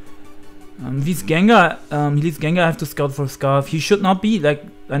U-turn. If he's Gengar, he leads Gengar, I have to scout for Scarf. He should not be, like,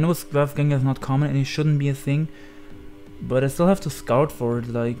 I know Scarf Gengar is not common and it shouldn't be a thing, but I still have to scout for it,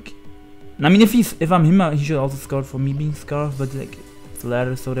 like, I mean, if I'm him, he should also scout for me being Scarf, but like, it's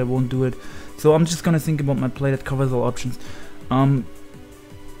ladder, so they won't do it. So I'm just gonna think about my play that covers all options.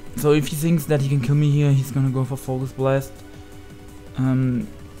 So if he thinks that he can kill me here, he's gonna go for Focus Blast.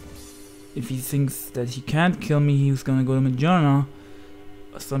 If he thinks that he can't kill me, he's gonna go to Majourna.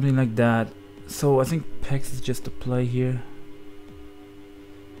 Something like that. So I think Pex is just a play here.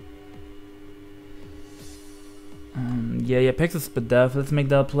 Yeah, Pex is Spadef. Let's make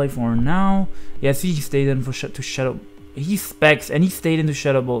that a play for now. Yeah, see, he stayed in for to Shadow. He specs and he stayed into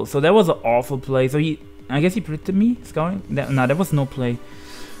Shadow Ball. So that was an awful play. So I guess he predicted me scouting. No, that was no play.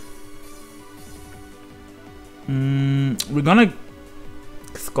 We're gonna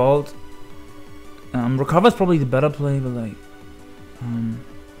Scald. Recover is probably the better play, but like,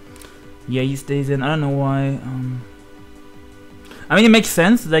 yeah, he stays in. I don't know why. I mean, it makes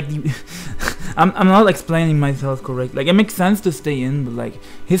sense. Like, I'm not explaining myself correct. Like, it makes sense to stay in, but like,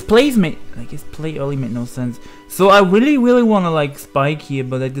 his play early made no sense. So I really want to like spike here,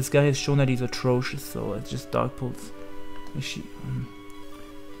 but like this guy has shown that he's atrocious. So it's just Dark Pulse.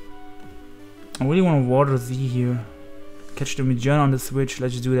 I really want to Water Z here. Catch the Majourna on the switch.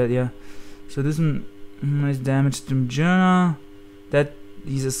 Let's just do that. Yeah. So this one, nice damage to Majourna. That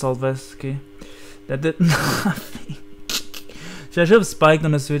he's Assault Vest, okay. That did nothing. So I should have spiked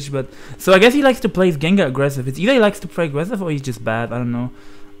on the switch, but so I guess he likes to play Gengar aggressive. It's either he likes to play aggressive or he's just bad. I don't know.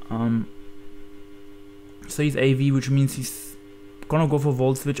 So he's AV, which means he's gonna go for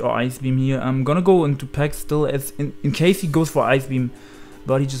Volt Switch or Ice Beam here. I'm gonna go into Pex still as in case he goes for Ice Beam,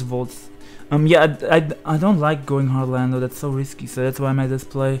 but he just volts. Yeah, I don't like going Hardland though. That's so risky. So that's why I made this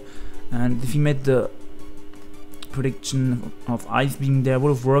play. And if he made the prediction of Ice Beam there, would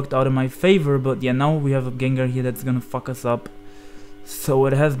have worked out in my favor. But yeah, now we have a Gengar here that's gonna fuck us up. So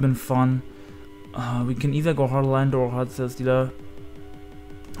it has been fun. We can either go Hardlander or Hard Cell Stealer.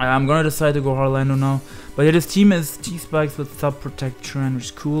 I'm gonna decide to go Hardlander now. But yeah, this team is T-Spikes with Sub Protection, which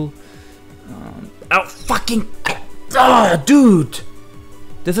is cool. Oh, fucking... Ah, dude!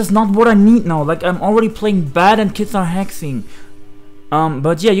 This is not what I need now. Like, I'm already playing bad and kids are hexing.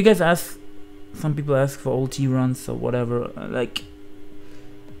 But yeah, you guys ask... Some people ask for OLT runs, so whatever. Like,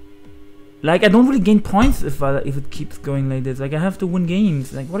 I don't really gain points if it keeps going like this. Like, I have to win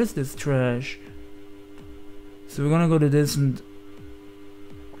games. Like, what is this trash? So we're gonna go to this and...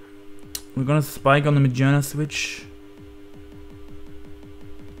 We're gonna spike on the Majourna switch.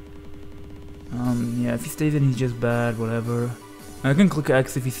 Yeah, if he stays in, he's just bad, whatever. I can click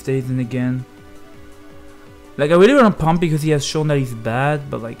X if he stays in again. Like, I really want to pump because he has shown that he's bad,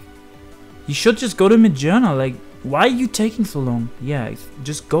 but like... He should just go to Majourna, like... Why are you taking so long? Yeah,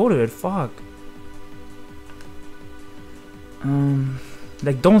 just go to it, fuck.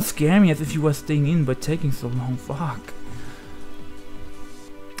 Like, don't scare me as if you were staying in by taking so long, fuck.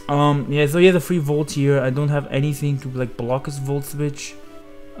 Yeah, so he has a free Volt here. I don't have anything to like block his Volt switch.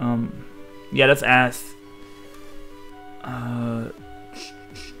 Yeah, that's ass.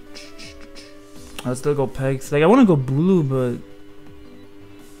 I'll still go pegs. Like, I want to go Bulu, but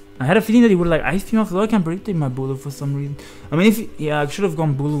I had a feeling that he would like ice me off, though I can't predict my Bulu for some reason. I mean, I should have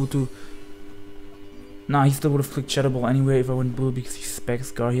gone Bulu too. Nah, he still would have flicked Shadow Ball anyway if I went Bulu because he specs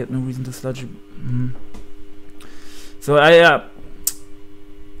Scar. He had no reason to sludge. So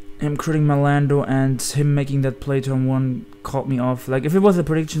him critting my Lando and him making that play turn 1 caught me off. Like, if it was a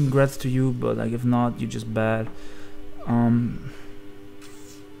prediction, congrats to you, but like if not, you're just bad.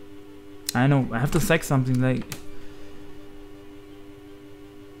 I know, I have to sack something, like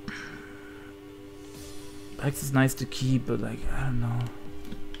Pex is nice to keep, but like, I don't know.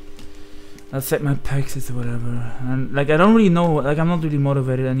 I'll set my Pexes or whatever. And like, I don't really know, like I'm not really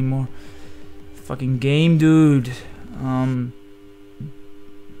motivated anymore. Fucking game, dude.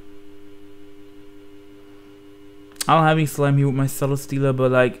 I'll have me slime here with my Subtle Stealer,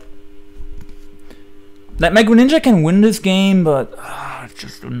 but like my Greninja can win this game, but it's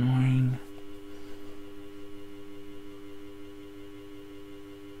just annoying.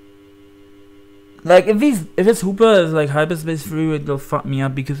 Like, if his Hooper is like hyperspace through, it'll fuck me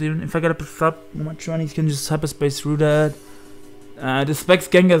up because even if I gotta put up my Tronies can just hyperspace through that. The Specs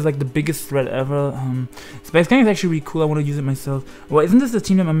Gengar is like the biggest threat ever. Specs Gengar is actually really cool. I want to use it myself. Well, isn't this the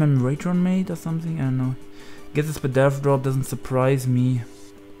team that my man Raytron made or something? I don't know. Guess this Spadaf drop doesn't surprise me.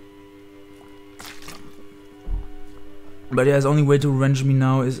 But yeah, his only way to revenge me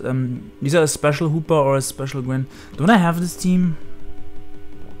now is either a special Hooper or a special Gwen. Don't I have this team?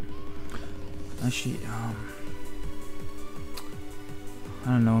 Actually, I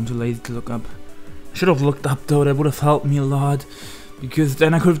don't know, I'm too lazy to look up. I should have looked up though, that would have helped me a lot. Because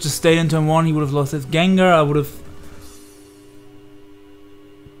then I could have just stayed in turn 1, he would have lost his Gengar, I would have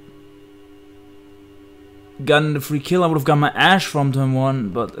gotten the free kill, I would have got my Ash from turn 1,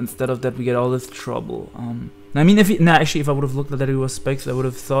 but instead of that we get all this trouble. I mean, actually if I would have looked at that he was Specs, I would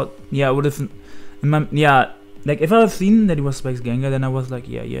have thought, yeah, I would have, like if I had seen that he was Specs Gengar, then I was like,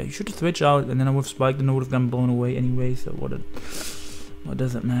 yeah, you should switch out, and then I would have spiked and I would have gotten blown away anyway, so what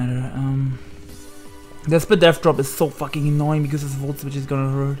does it matter? The Spadaf drop is so fucking annoying because his Volt Switch is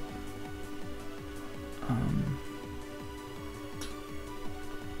gonna hurt.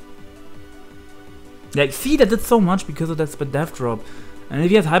 Like, see, that did so much because of that Spadaf drop. And if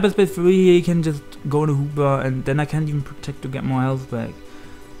he has Hyperspace 3, he can just go to Hooper, and then I can't even protect to get more health back.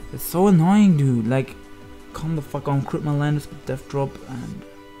 It's so annoying, dude. Like, come the fuck on, crit my land with Death Drop,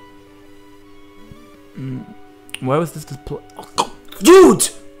 and why was this display? Oh, dude,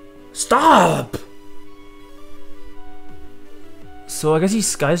 stop! So I guess he's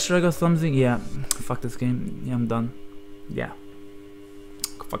Sky Strike or something. Yeah, fuck this game. Yeah, I'm done. Yeah,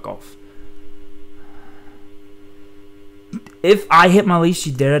 fuck off. If I hit my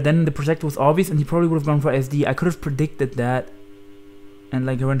Leashy there, then the protect was obvious, and he probably would have gone for SD. I could have predicted that. And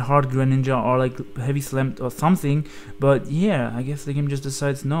like I went hard Greninja or like heavy slammed or something, but yeah, I guess the game just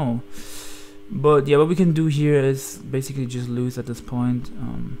decides no. But yeah, what we can do here is basically just lose at this point.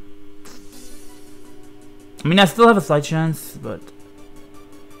 I mean, I still have a slight chance, but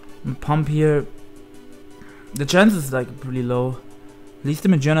pump here. The chance is like pretty low. At least the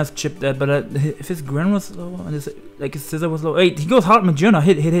Magearna's chipped that, but if his Gren was low and his Scissor was low, wait, he goes hard Magearna,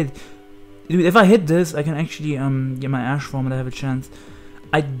 hit. Dude, if I hit this, I can actually get my Ash form and I have a chance.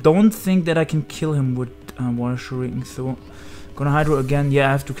 I don't think that I can kill him with Water Shuriken, so gonna Hydro again. Yeah,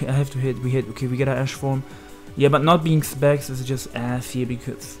 I have to hit. We hit. Okay, we get our Ash form. Yeah, but not being Specs is just ass here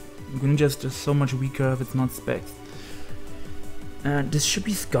because Greninja's just so much weaker if it's not Specs. This should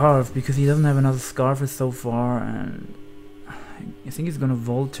be Scarf because he doesn't have another Scarf so far, and I think he's gonna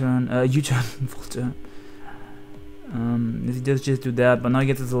Volt Turn. U-turn, Volt Turn. He does just do that, but now he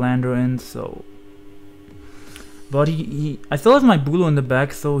gets his Lander in, so. But I still have my Bulu in the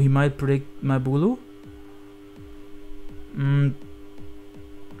back, so he might predict my Bulu. I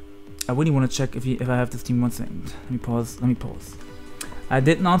really want to check if I have this team. 1 second. Let me pause. I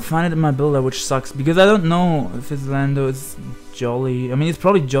did not find it in my builder, which sucks because I don't know if his Lando is Jolly. I mean, it's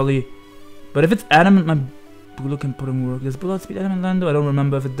probably Jolly, but if it's Adamant, my Bulu can put him work. Does Bulu outspeed Adamant Lando? I don't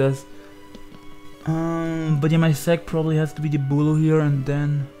remember if it does. But yeah, my sec probably has to be the Bulu here, and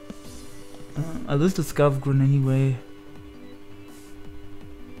then I lose the Scarf Grin anyway.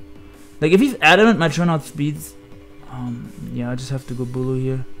 Like if he's Adamant, my turn outspeeds. Yeah, I just have to go Bulu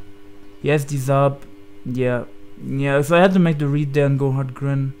here. He has these up. Yeah, so I had to make the read there and go hard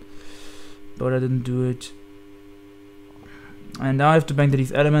Grin, but I didn't do it. And now I have to bank that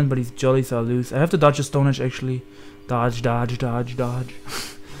he's Adamant, but he's Jolly, so I'll lose. I have to dodge a Stone Edge actually. Dodge.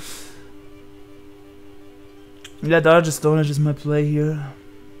 Yeah, dodge a Stone Edge is my play here.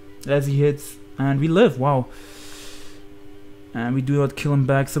 as he hits, and we live. Wow. And we do not kill him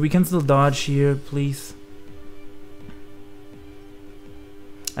back, so we can still dodge here, please.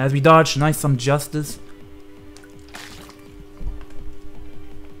 As we dodge, nice, some justice.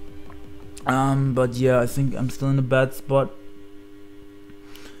 But yeah, I think I'm still in a bad spot.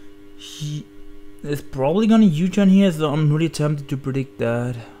 He is probably gonna U-turn here, so I'm really tempted to predict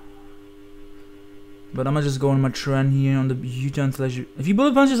that. But I'm gonna just go on my trend here on the U-turn slash. If he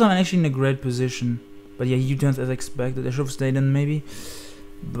bullet punches, I'm actually in a great position. But yeah, he U-turns as expected. I should have stayed in maybe.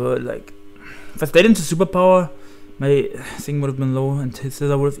 But like, if I stayed into superpower, my thing would have been low, and his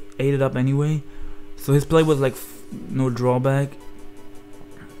scissor would have ate it up anyway. So his play was like no drawback.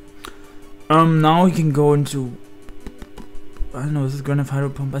 Now he can go into. I don't know. This is gonna have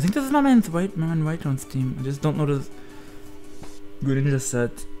Hydro Pump. I think this is my man Whiteron's team. I just don't know this good ninja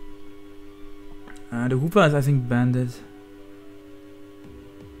set. The Hooper is, I think, banded.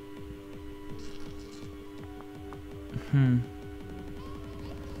 I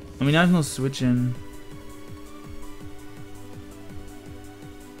mean, I have no switch in.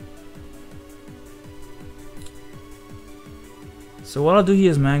 So what I'll do here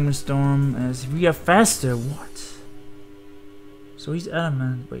is Magma Storm, as we are faster. What? So he's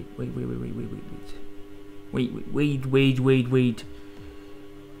adamant. Wait.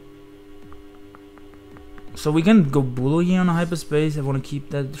 So we can go Bulu here on a hyperspace. I want to keep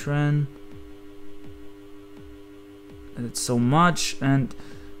that trend. It's so much, and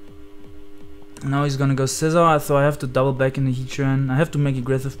now he's gonna go Scissor, so I have to double back in the heat trend. I have to make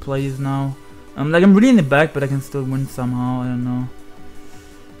aggressive plays now. Like I'm really in the back, but I can still win somehow. I don't know.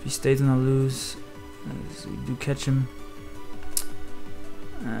 If he stays, then I'll lose. So we do catch him,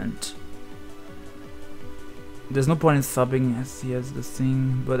 and there's no point in subbing as he has this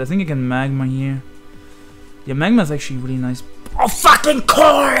thing. But I think I can Magma here. Yeah, Magma is actually really nice. Oh, fucking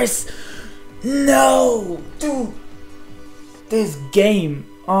course! No, dude. This game.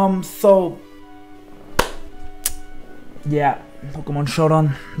 So yeah, Pokemon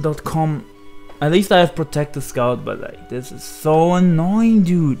Showdown.com. At least I have Protect the Scout, but like this is so annoying,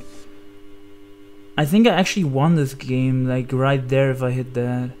 dude. I think I actually won this game, like right there if I hit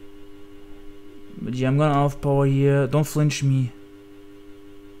that. But yeah, I'm gonna off power here. Don't flinch me.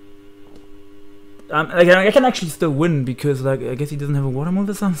 Like, I can actually still win because like I guess he doesn't have a water move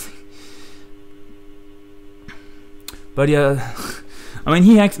or something. But yeah, I mean,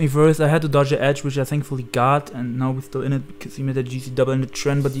 he hacked me first. I had to dodge the edge, which I thankfully got, and now we're still in it because he made a GC double in the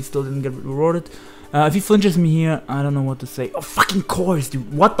trend, but he still didn't get rewarded. If he flinches me here, I don't know what to say. Oh, fucking course,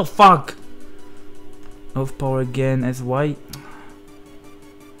 dude. What the fuck? Off power again as white.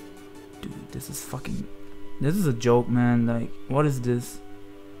 Dude, this is fucking. This is a joke, man. Like, what is this?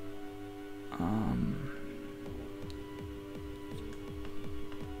 I'm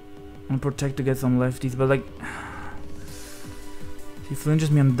Protect to get some lefties, but like. If he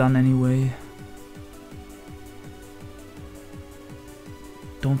flinches me, I'm done anyway.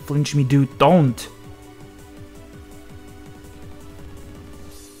 Don't flinch me, dude. Don't.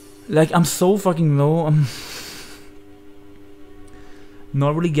 Like, I'm so fucking low. I'm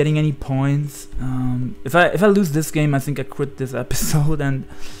not really getting any points. If I lose this game, I think I quit this episode and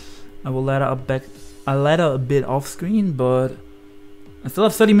I will ladder up back. I ladder a bit off screen, but I still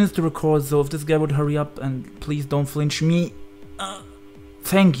have 30 minutes to record. So if this guy would hurry up and please don't flinch me.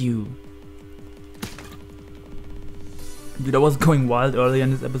 Thank you. Dude, I was going wild earlier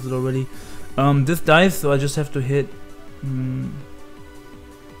in this episode already. This dies, so I just have to hit.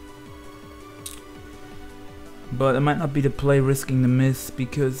 But it might not be the play risking the miss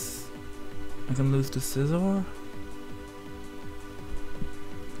because I can lose to Scizor.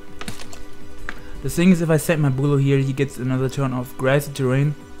 The thing is, if I set my Bulu here, he gets another turn of grassy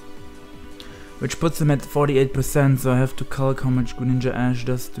terrain, which puts him at 48%, so I have to calc how much Greninja Ash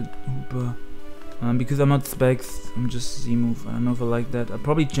does to Hooper. Because I'm not Specs, I'm just Z-move. I don't know if I like that. I'll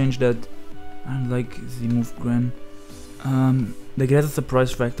probably change that. I don't like Z-move Gren. Like, it has a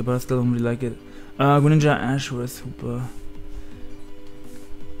surprise factor, but I still don't really like it. Greninja Ash vs Hooper.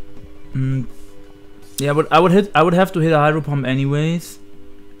 Yeah, but I would have to hit a Hydro Pump anyways.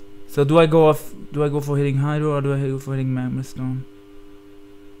 So do I go for hitting Hydro or do I go for hitting Magma Storm?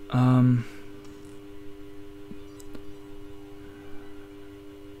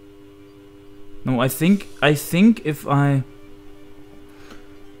 No, I think if I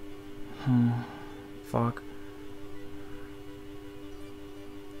fuck.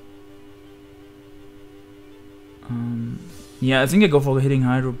 Yeah, I think I go for hitting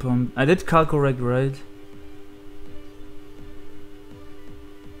Hydro Pump. I did calc correct, right?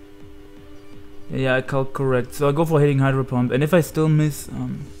 Yeah, I calc correct. So I go for hitting Hydro Pump, and if I still miss,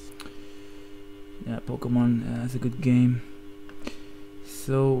 Yeah, Pokemon is a good game.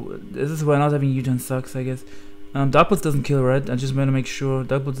 So this is why not having U-turn sucks, I guess. Dark Bloods doesn't kill, right? I just want to make sure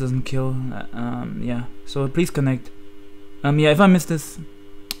Dark Bloods doesn't kill. Yeah. So please connect. Yeah, if I miss this,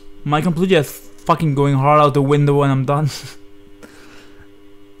 my completely is fucking going hard out the window and I'm done.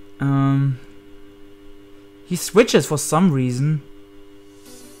 He switches for some reason.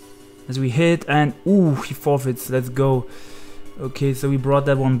 As we hit and ooh, he forfeits. Let's go. Okay, so we brought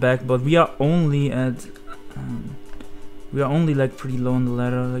that one back, but we are only at like pretty low on the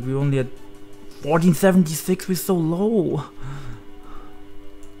ladder. Like we're only at 1476. We're so low.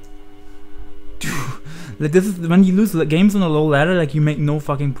 Dude, like this is when you lose games on a low ladder. Like you make no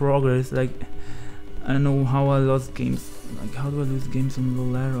fucking progress. Like I don't know how I lost games. Like how do I lose games on a low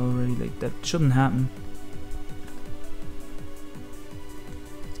ladder already? Like that shouldn't happen.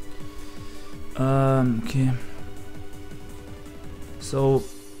 Okay. So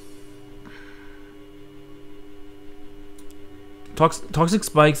toxic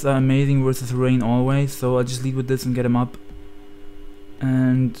spikes are amazing versus rain always, so I'll just lead with this and get him up.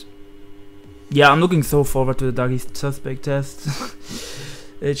 And yeah, I'm looking so forward to the Doggy Suspect test.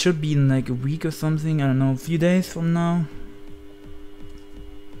 It should be in like a week or something, I don't know, a few days from now.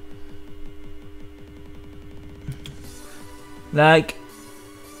 Like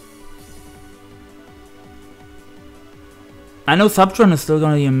I know Subtron is still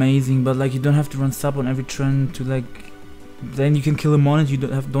gonna be amazing, but like you don't have to run sub on every trend to like, then you can kill him on it. You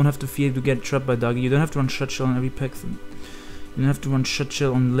don't have to fear to get trapped by Doggy. You don't have to run Shut Shell on every Pex. You don't have to run Shut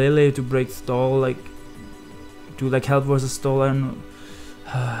Shell on Lele to break stall, like to like help versus stall. I don't know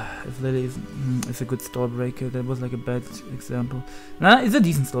if Lele is a good stall breaker. That was like a bad example. Nah, it's a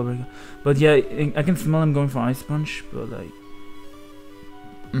decent stall breaker. But yeah, I can smell him going for Ice Punch, but like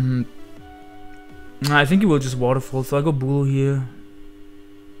I think he will just waterfall, so I go Bulu here.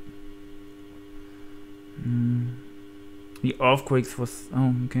 The Earthquakes was...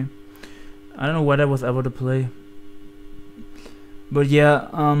 oh, okay. I don't know why that was ever the play. But yeah,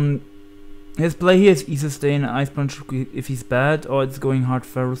 his play here is either stay in Ice Punch if he's bad, or it's going hard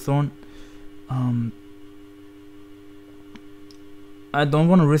Ferrothorn. I don't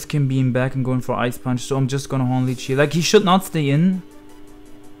want to risk him being back and going for Ice Punch, so I'm just gonna Horn Leech here. Like, he should not stay in.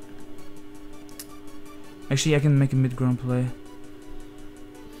 Actually, I can make a mid-ground play.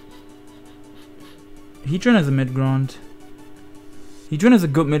 Heatran is a mid-ground. Heatran is a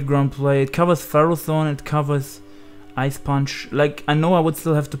good mid-ground play. It covers Ferrothorn, it covers Ice Punch. Like, I know I would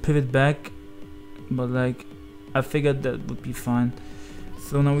still have to pivot back, but like, I figured that would be fine.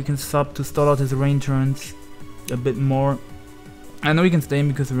 So now we can sub to stall out his rain turns a bit more. I know he can stay in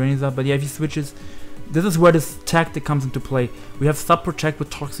because the rain is up, but yeah, if he switches, this is where this tactic comes into play. We have sub protect with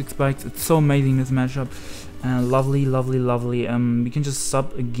toxic spikes. It's so amazing, this matchup. Lovely, lovely, lovely. We can just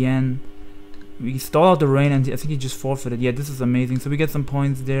sub again. We stall out the rain and I think he just forfeited. Yeah, this is amazing. So we get some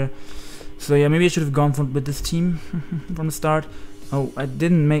points there. So yeah, maybe I should have gone with this team from the start. Oh, I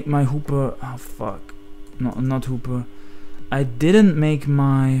didn't make my Hooper. Oh fuck. No, not Hooper. I didn't make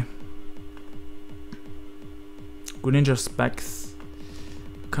my Greninja specs.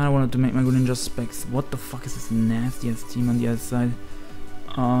 Kinda wanted to make my Greninja specs. What the fuck is this nasty ass team on the other side?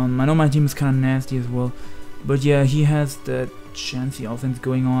 I know my team is kinda nasty as well. But yeah, he has that chancy offense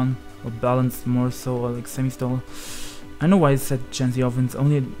going on. Or balanced more so, or like semi-stall. I know why I said chancy offense.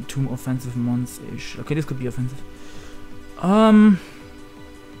 Only 2 offensive mons-ish. Okay, this could be offensive.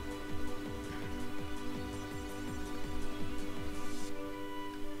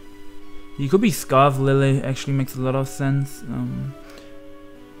 He could be Scarf Lily. Actually makes a lot of sense.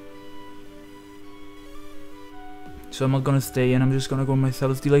 So I'm not gonna stay in. I'm just gonna go my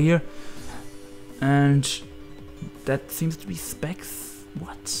Celesteela here. And that seems to be specs.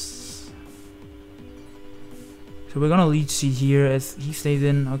 What? So we're gonna leech seed here as he stays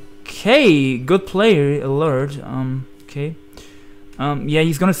in. Okay, good player alert. Okay. Yeah,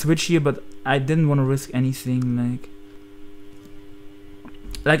 he's gonna switch here, but I didn't want to risk anything.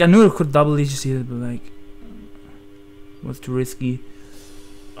 Like I knew I could double leech seed, but like it was too risky.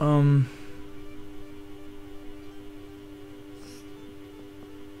 I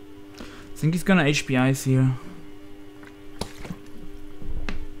think he's gonna HP Ice here.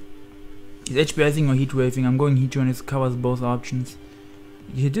 He's HP Icing or Heat Waving. I'm going Heat Wave and it covers both options.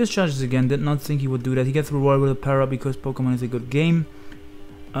 He discharges again. Did not think he would do that. He gets rewarded with a para because Pokemon is a good game.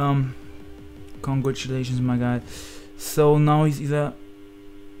 Congratulations, my guy. So now he's either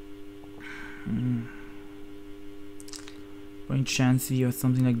going Chansey or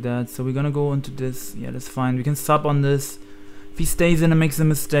something like that. So we're gonna go into this. Yeah, that's fine. We can sub on this. If he stays in and makes a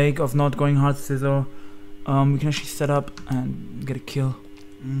mistake of not going hard scissor, we can actually set up and get a kill.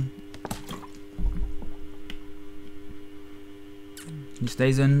 He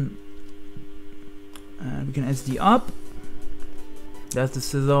stays in. And we can SD up. That's the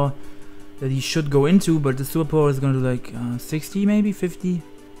scissor that he should go into, but the super power is gonna do like 60 maybe, 50.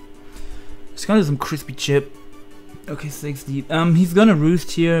 It's gonna do some crispy chip. Okay, 60. He's gonna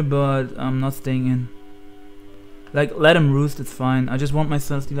roost here, but I'm not staying in. Like, let him roost, it's fine. I just want my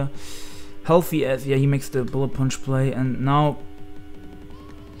Sun Stealer healthy as, yeah, he makes the bullet punch play, and now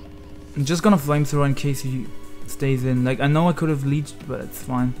I'm just gonna flamethrower in case he stays in. Like, I know I could have leeched, but it's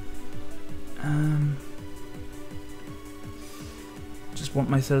fine. Just want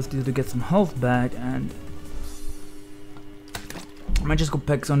my Sun Stealer to get some health back, and I might just go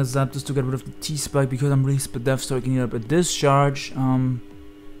Pex on the Zapdos to get rid of the T-Spike because I'm really split deaf, so I can get up a discharge.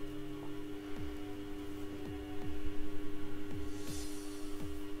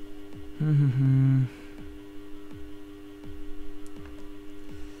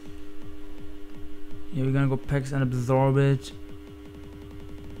 Yeah, we're gonna go Pex and absorb it.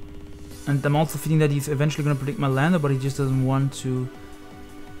 And I'm also feeling that he's eventually gonna predict my lander, but he just doesn't want to.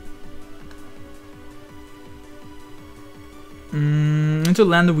 Into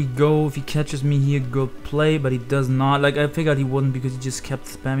lander we go. If he catches me here, go play, but he does not. Like, I figured he wouldn't because he just kept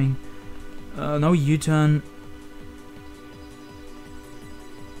spamming. Now U-turn.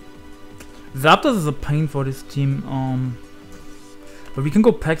 Zapdos is a pain for this team. But we can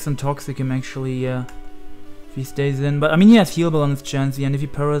go Pex and Toxic him actually, yeah. If he stays in. But I mean, he has Heal Ball on his Chansey, and if he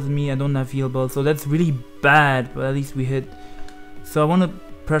parries me, I don't have Heal Ball. So that's really bad, but at least we hit. So I want to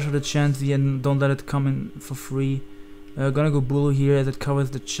pressure the Chansey and don't let it come in for free. Gonna go Bulu here as it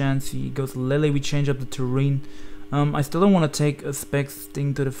covers the Chansey. Goes Lily, we change up the terrain. I still don't want to take a Specs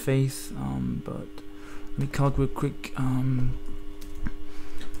Sting to the face, but let me calculate quick. I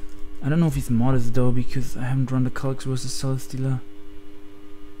don't know if he's modest though, because I haven't run the Calcs versus Celesteela.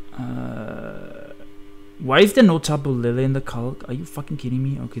 Why is there no Tapu Lily in the Calc? Are you fucking kidding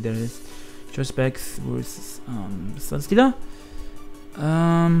me? Okay, there it is. Choice Specs versus Celesteela.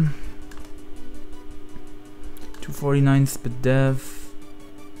 249 speed dev.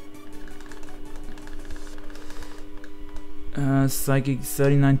 Psychic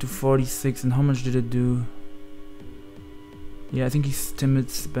 39 to 46, and how much did it do? Yeah, I think he's timid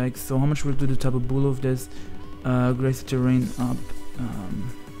specs. So how much will it do to Tapu Bulu if there's Grace Terrain up?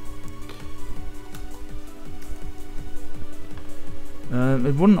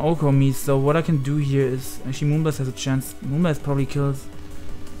 It wouldn't Oko me, so what I can do here is actually Moonblast has a chance. Moonblast probably kills.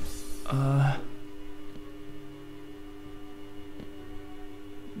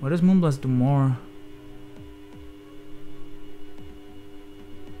 Why does Moonblast do more?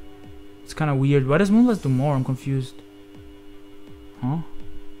 It's kind of weird. Why does Moonblast do more? I'm confused. Huh?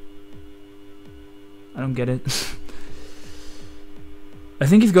 I don't get it. I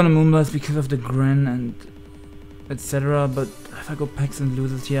think he's gonna Moonblast because of the Gren and etc. But if I go Pex and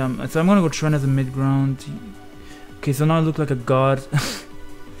loses, yeah. So I'm gonna go Tren as a mid ground. Okay, so now I look like a god.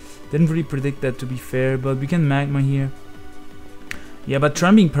 Didn't really predict that, to be fair, but we can Magma here. Yeah, but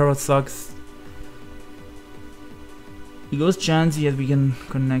Tren being Para sucks. He goes Chansey as we can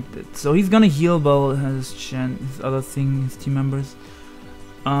connect it. So he's gonna Heal Ball as his other thing, his team members.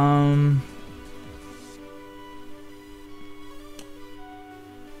 I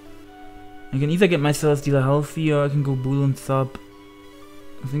can either get my Celesteela healthy or I can go Bulu and sub.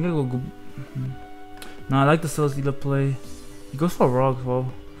 I think I'll go. No, I like the Celesteela play. He goes for Rock,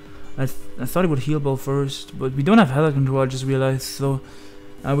 well. I thought he would Heal Ball first, but we don't have Heather Control, I just realized. So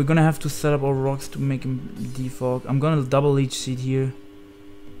we're gonna have to set up our rocks to make him defog. I'm gonna double Leech Seed here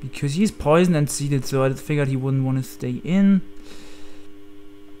because he's poisoned and seeded, so I figured he wouldn't want to stay in.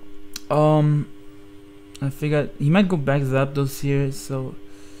 I figured he might go back Zapdos here, so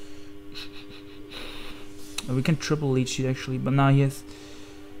we can triple Leech Seed actually, but now he has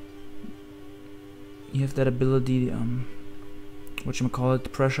that ability,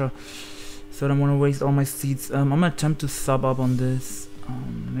 whatchamacallit, pressure, so I don't want to waste all my seeds. I'm gonna attempt to sub up on this.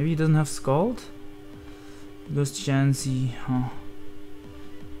 Maybe he doesn't have Scald? He goes Chansey, huh?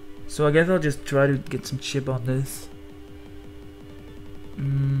 So I guess I'll just try to get some chip on this.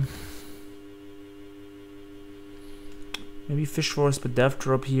 Maybe Fish Forest, but Death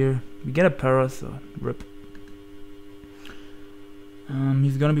Drop here. We get a Para, so rip.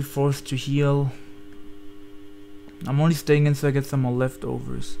 He's gonna be forced to heal. I'm only staying in so I get some more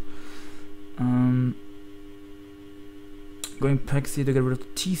leftovers. Going Pexy to get rid of the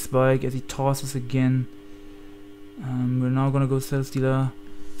T-Spike as he tosses again. We're now gonna go Celesteela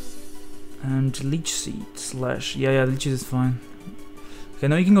and Leech Seed slash. Yeah, Leech Seed is fine. Okay,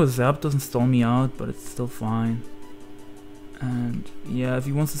 now you can go Zapdos and stall me out, but it's still fine. And yeah, if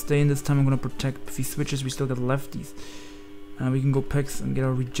he wants to stay in this time, I'm gonna protect. If he switches, we still got lefties. We can go Pex and get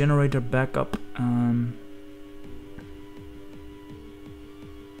our regenerator back up. Can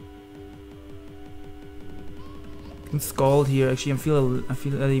Scald here. Actually, I feel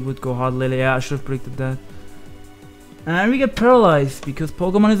that he would go hard Lily. Yeah, I should have predicted that. And we get paralyzed because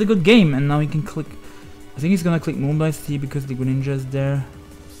Pokemon is a good game, and now he can click. I think he's gonna click Moonblast Tea because the Greninja is there.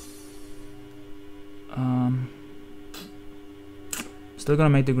 Still gonna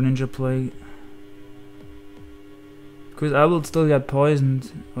make the Greninja play. Because I will still get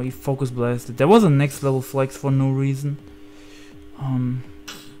poisoned. Or he Focus Blasted. There was a next level flex for no reason.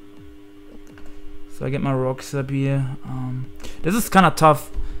 So I get my rocks up here. This is kinda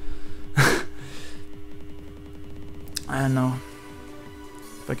tough. I don't know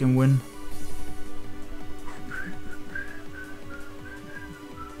if I can win.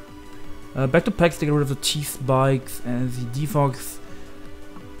 Back to Pex to get rid of the T-Spikes as he defogs.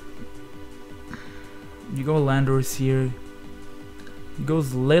 You go Landorus here. He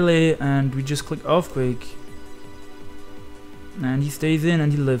goes Lele and we just click Earthquake. And he stays in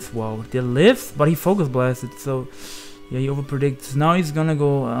and he lives. Wow, he lives, but he Focus Blasted, so yeah, he overpredicts. Now he's gonna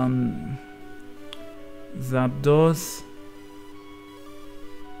go Zapdos.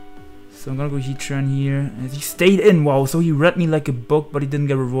 So I'm gonna go Heatran here. And he stayed in, wow, so he read me like a book, but he didn't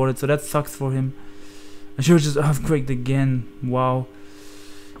get rewarded, so that sucks for him. I should have just Earthquaked again, wow.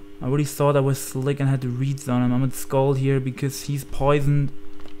 I already thought I was slick and had the reads on him. I'm gonna Scald here because he's poisoned.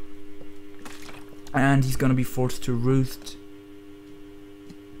 And he's gonna be forced to Roost.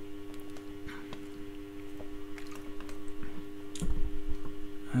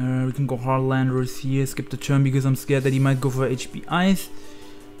 We can go hard Landorus here, skip the turn because I'm scared that he might go for HP Ice.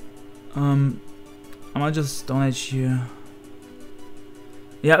 I might just Stone Edge here.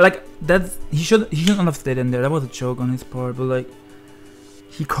 Yeah, like that's he shouldn't have stayed in there. That was a choke on his part, but like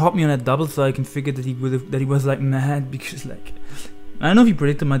he caught me on a double, so I can figure that he was like mad because like I don't know if he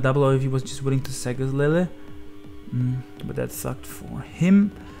predicted my double or if he was just willing to sack his Lele. But that sucked for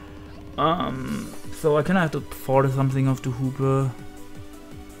him. So I kinda have to forward something off to Hooper.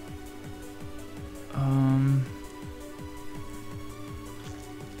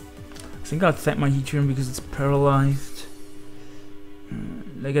 I think I'll set my Heatran because it's paralyzed.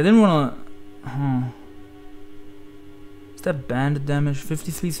 Like I didn't wanna. Is that banded damage?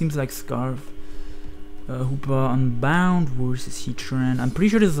 53 seems like Scarf. Hooper Unbound versus Heatran. I'm pretty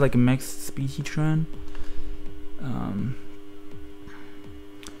sure this is like a max speed Heatran.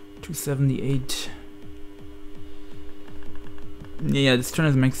 278. Yeah, this turn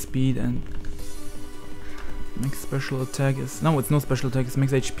is max speed and max special attack is no, it's no special attack. It's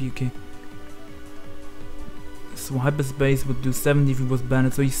max HP. Okay. So Hyperspace would do 70 if he was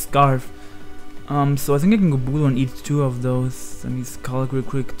banded. So he's Scarf. So I think I can go Bulu and eat 2 of those. I mean, Scald real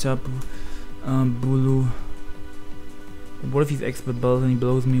quick. Tapu Bulu. What if he's Expert Belt and he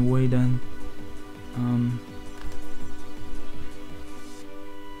blows me away then?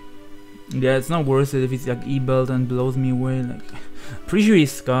 Yeah, it's not worth it if he's like E-Belt and blows me away. Like, pretty sure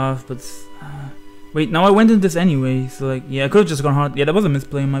he's Scarf, but wait, now I went into this anyway. So like, yeah, I could have just gone hard. Yeah, that was a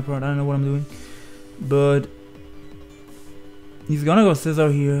misplay on my part. I don't know what I'm doing, but he's gonna go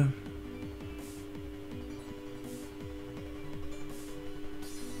Scizor here.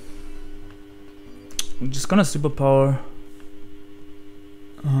 I'm just gonna Superpower.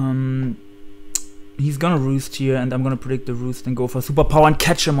 He's gonna Roost here, and I'm gonna predict the Roost and go for Superpower and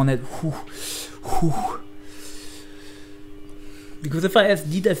catch him on it. Because if I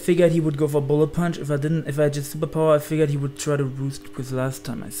SD'd, I figured he would go for Bullet Punch. If I just Superpower, I figured he would try to Roost because last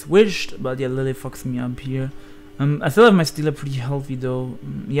time I switched. But yeah, Lily fucks me up here. I still have my Steeler pretty healthy though.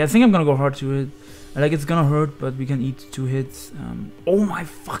 Yeah, I think I'm gonna go hard to it. Like it's gonna hurt, but we can eat 2 hits. Oh my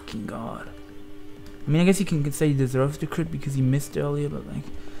fucking god. I mean, I guess you can say he deserves the crit because he missed earlier, but like,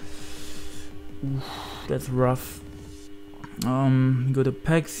 oof, that's rough. Go to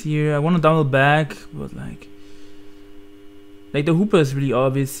Pex here. I want to double back, but like the Hooper is really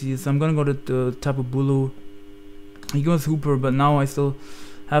obvious here, so I'm gonna go to the Tapu Bulu. He goes Hooper, but now I still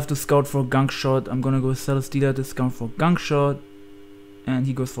have to scout for Gunk Shot. I'm gonna go Celesteela to scout for Gunk Shot, and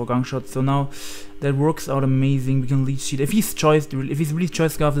he goes for Gunk Shot. So now that works out amazing. We can Leech Seed. If he's really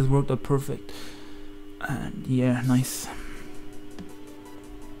Choice Scarf, this worked out perfect. And yeah, nice. I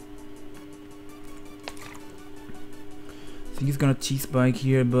think he's gonna T-Spike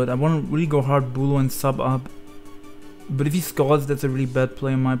here, but I want to really go hard Bulu and sub up. But if he Scalds, that's a really bad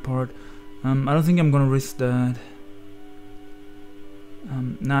play on my part. I don't think I'm gonna risk that.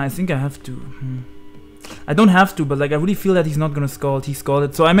 Nah, I think I have to. I don't have to, but like I really feel that he's not gonna Scald. He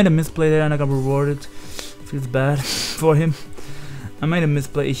Scalded, so I made a misplay there and I got rewarded. Feels bad for him. I made a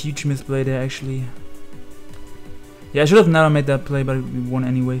huge misplay there actually. Yeah, I should have never made that play, but we won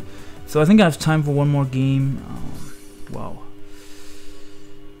anyway. So I think I have time for one more game. Wow.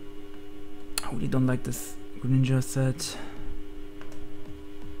 I really don't like this Greninja set.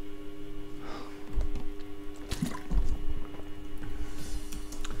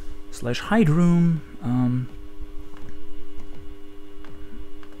 Slash hide room.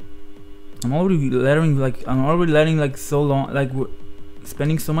 I'm already laddering like so long, like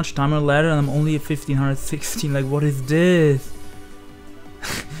spending so much time on ladder, and I'm only at 1516. Like, what is this?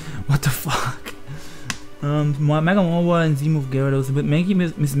 What the fuck? Mega Mobile and Z-move Gyarados, but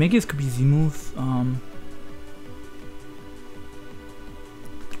Miss Magus could be Z-move.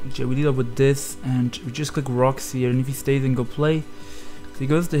 We lead up with this, and we just click Rocks here, and if he stays in, go play. So he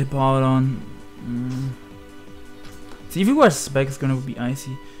goes to Hippowdon. See, if he wears Spike, it's gonna be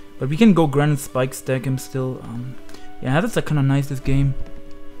icy. But we can go Granite Spike stack him still. Yeah, that's like kinda nice this game.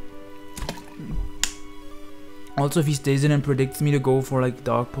 Also, if he stays in and predicts me to go for like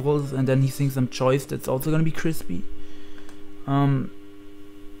Dark Pulse, and then he thinks I'm choice, that's also gonna be crispy.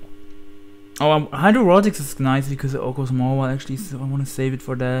 Hydrorotics is nice because it goes mobile actually, so I wanna save it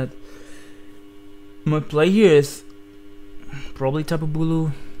for that. My play here is probably Tapu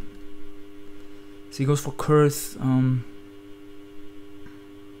Bulu. So he goes for Curse.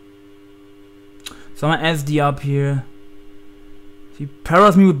 So I'm gonna SD up here. If he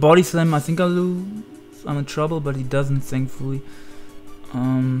paras me with Body Slam, I think I'll lose. I'm in trouble, but he doesn't, thankfully.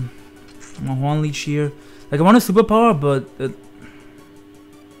 I'm a Horn Leech here. Like, I want a superpower, but I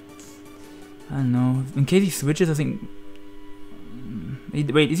don't know. In case he switches, I think.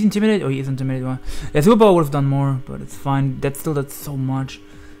 Wait, is he intimidated? Oh, he is intimidated. Well, yeah, superpower would have done more, but it's fine. That's so much.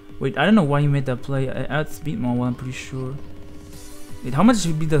 Wait, I don't know why he made that play. I had speed mobile, I'm pretty sure. Wait, how much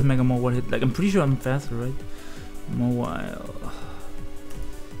speed does Mega Mobile hit? Like, I'm pretty sure I'm faster, right? Mobile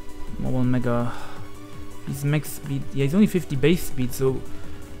Mega. He's max speed. Yeah, he's only 50 base speed, so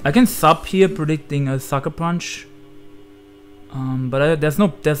I can sub here predicting a Sucker Punch. But there's no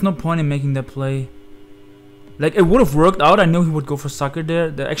point in making that play. Like, it would have worked out. I know he would go for Sucker there.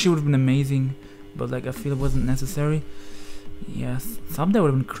 That actually would have been amazing. But like, I feel it wasn't necessary. Yes, sub there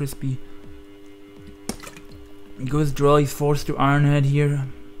would have been crispy. He goes draw. He's forced to Iron Head here.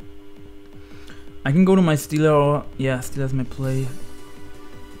 I can go to my Stealer, or yeah, Stealer's my play.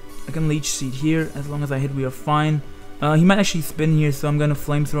 I can Leech Seed here. As long as I hit, we are fine. He might actually spin here, so I'm gonna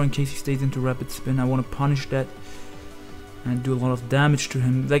Flamethrower in case he stays into Rapid Spin. I want to punish that and do a lot of damage to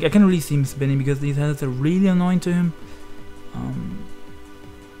him. Like, I can really see him spinning because these heads are really annoying to him.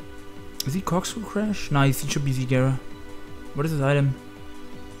 Is he Corkscrew Crash? Nice, he should be Zigara. What is his item?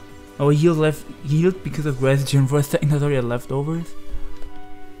 Oh, he healed because of Gratitude, and for a second I thought he had leftovers.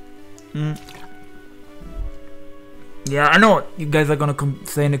 Yeah, I know what you guys are gonna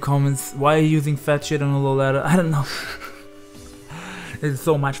say in the comments. Why are you using fat shit on a low ladder? I don't know. It's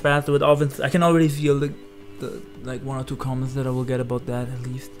so much faster with offense. I can already feel the like 1 or 2 comments that I will get about that at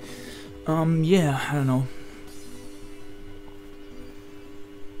least. Yeah, I don't know.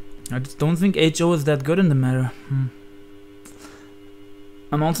 I just don't think HO is that good in the meta.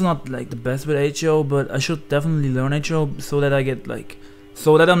 I'm also not like the best with HO, but I should definitely learn HO so that I get like,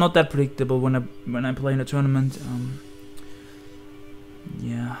 so that I'm not that predictable when I play in a tournament.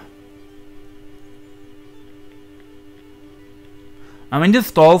 Yeah. I mean, the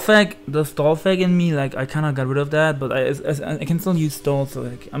stall fag in me, like, I kind of got rid of that, but I can still use stall, so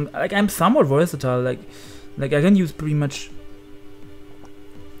like I'm somewhat versatile. Like I can use pretty much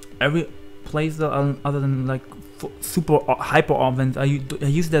every playstyle other than like super hyper offense. I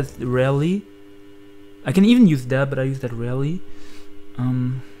use that rarely. I can even use that, but I use that rarely.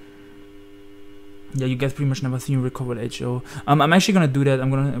 Yeah, you guys pretty much never see me record with HO. I'm actually gonna do that. I'm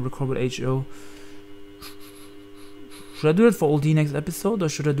gonna record with HO. Should I do that for OLT next episode, or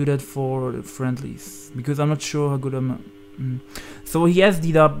should I do that for friendlies? Because I'm not sure how good I'm. So he has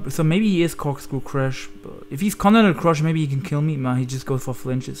D up, so maybe he is Corkscrew Crash. But if he's Continental Crush, maybe he can kill me. Nah, he just goes for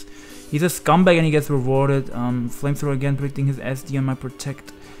flinches. He's a scumbag and he gets rewarded. Flamethrower again, predicting his SD on my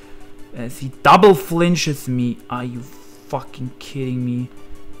Protect. As he double flinches me. Are you fucking kidding me?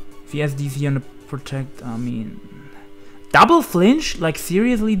 If he has DC on the Protect, I mean, double flinch? Like,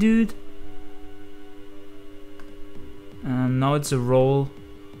 seriously, dude? Now it's a roll.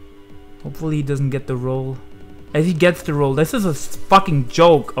 Hopefully he doesn't get the roll. As he gets the roll, this is a fucking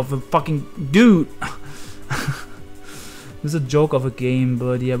joke of a fucking dude. This is a joke of a game,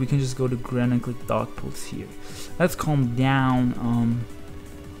 but yeah, we can just go to Gran and click Dark Pulse here. Let's calm down.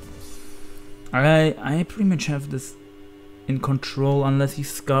 I pretty much have this in control unless he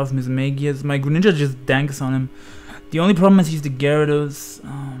scarves Miss Magius. My Greninja just danks on him. The only problem is he's the Gyarados.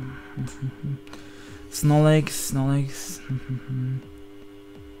 Snorlax.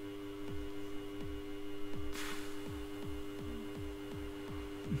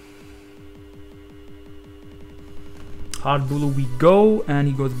 Hard Bulu we go, and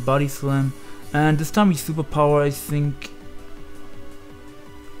he goes Body Slam. And this time we Superpower, I think.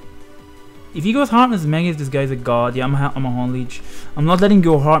 If he goes Hard Mismagius, this guy's a god. Yeah, I'm a Horn Leech. I'm not letting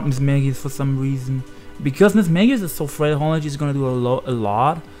go Hard Mismagius for some reason. Because Mismagius is so frail, Horn Leech is gonna do a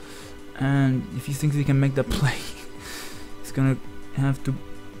lot. And if he thinks he can make that play, he's gonna have to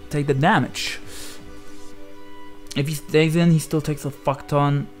take the damage. If he stays in, he still takes a fuck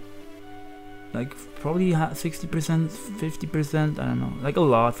ton. Like, probably 60%, 50%, I don't know. Like, a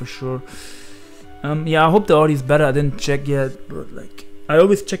lot for sure. Yeah, I hope the audio is better. I didn't check yet, but like, I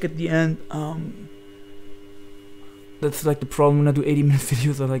always check at the end. That's like the problem when I do 80-minute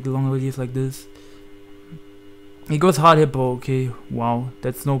videos or like long videos like this. He goes Hard Hippo, okay, wow,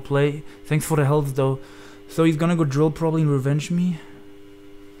 that's no play. Thanks for the health though. So he's gonna go Drill probably and revenge me.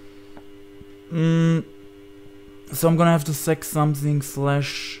 So I'm gonna have to sack something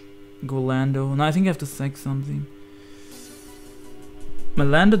slash go Lando. No, I think I have to sack something. My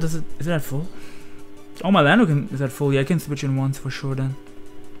Lando, is it at full? Oh, my Lando is at full. Yeah, I can switch in once for sure then.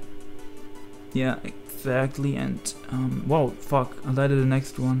 Yeah, exactly. And wow, fuck, I died at the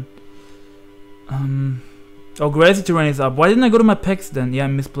next one. Oh, Grassy Terrain is up. Why didn't I go to my packs then? Yeah, I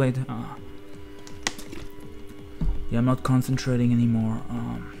misplayed. Yeah, I'm not concentrating anymore.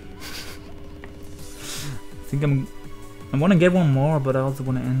 I think I want to get one more, but I also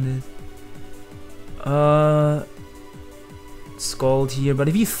want to end it. Scald here, but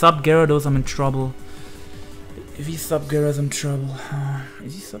if he sub Gyarados, I'm in trouble. If he sub Gyarados, I'm in trouble.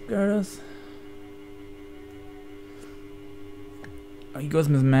 Is he sub Gyarados? Oh, he goes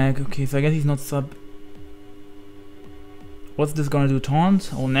Miss Mag. Okay, so I guess he's not sub. What's this gonna do?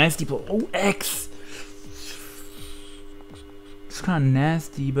 Taunt? Oh, nasty blow. Oh, X! It's kinda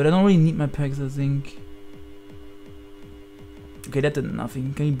nasty, but I don't really need my packs, I think. Okay, that did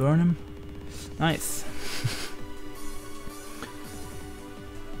nothing. Can you burn him? Nice.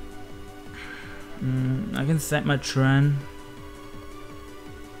 I can set my Tren.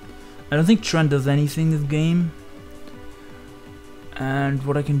 I don't think Tren does anything this game. And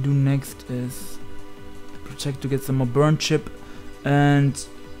what I can do next is protect to get some more burn chip, and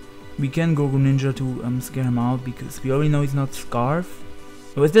we can go Ninja to scare him out because we already know he's not Scarf.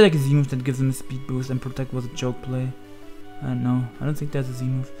 Or is there like a Z move that gives him a speed boost, and protect was a joke play? I don't know. I don't think that's a Z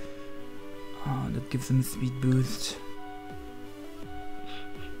move. That gives him a speed boost.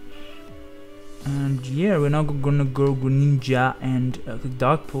 And yeah, we're now gonna go Ninja and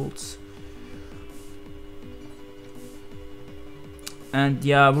Dark Pulse. And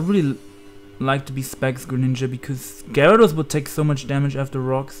yeah, I would really like to be Specs Greninja because Gyarados would take so much damage after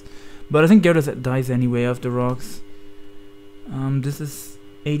rocks. But I think Gyarados dies anyway after rocks. This is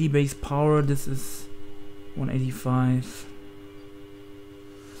 80 base power, this is 185.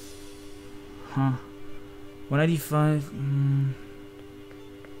 Huh. 185.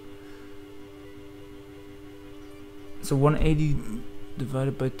 So 180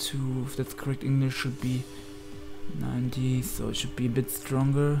 divided by 2, if that's correct English, should be 90, so it should be a bit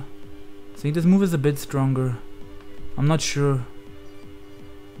stronger. I think this move is a bit stronger. I'm not sure.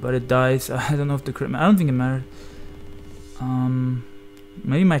 But it dies. I don't know if the crit... I don't think it mattered.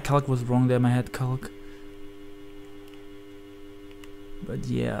 Maybe my calc was wrong there, my head calc. But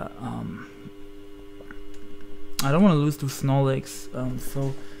yeah, I don't want to lose to Snorlax,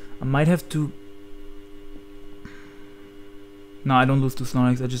 so I might have to... No, I don't lose to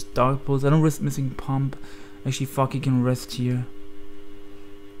Snorlax, I just Dark Pulse. I don't risk missing Pump. Actually, fuck, he can rest here.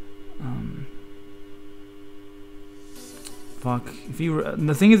 Fuck. If he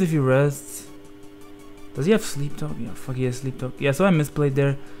the thing is, if he rests, does he have Sleep Talk? Yeah, fuck, he has Sleep Talk. Yeah, so I misplayed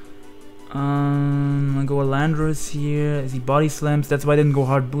there. I go Landorus here. As he Body Slams, that's why I didn't go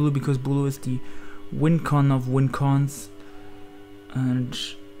Hard Bulu, because Bulu is the Wincon of Wincons. And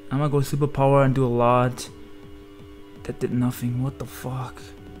I'm gonna go Superpower and do a lot. That did nothing. What the fuck?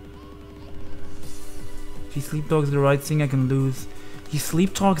 If he Sleep Talks the right thing, I can lose. He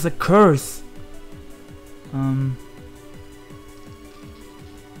Sleep Talks a curse.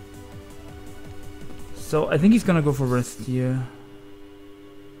 So I think he's gonna go for rest here.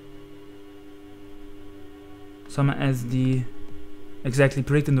 So I'm SD. Exactly,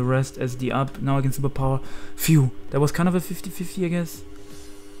 predicting the rest, SD up. Now I can Superpower. Phew, that was kind of a 50-50, I guess.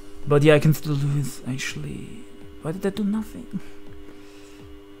 But yeah, I can still lose, actually. Why did that do nothing?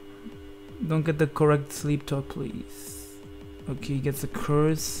 Don't get the correct Sleep Talk, please. Okay, he gets a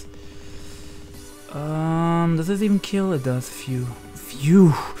curse. Does this even kill? It does. Phew.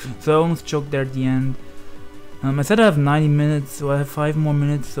 So I almost choked there at the end. I said I have 90 minutes, so I have 5 more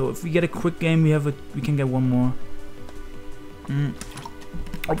minutes. So if we get a quick game, we can get one more.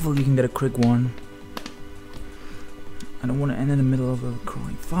 Hopefully we can get a quick one. I don't want to end in the middle of a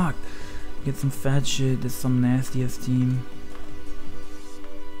crawling. Fuck. Get some fat shit. There's some nasty ass team.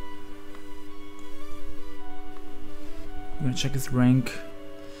 I'm gonna check his rank.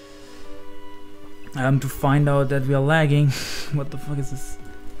 To find out that we are lagging. What the fuck is this?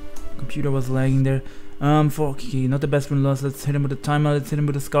 Computer was lagging there. Okay, not the best win loss. Let's hit him with the timer. Let's hit him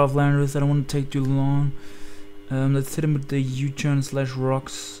with the Scarf Landers. I don't want to take too long. Let's hit him with the U-turn /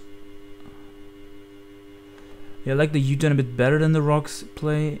 rocks. Yeah, I like the U-turn a bit better than the rocks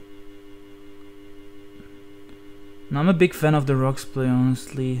play. No, I'm a big fan of the rocks play,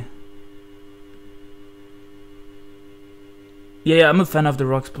 honestly. Yeah, I'm a fan of the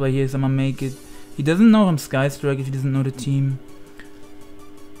rocks play here, so I'm gonna make it. He doesn't know I'm Skystrike if he doesn't know the team.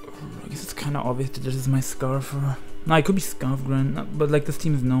 I guess it's kind of obvious that this is my Scarf. No, it could be Scarf Grand, but like this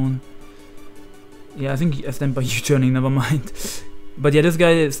team is known. Yeah, I think I stand by U-turning, never mind. But yeah, this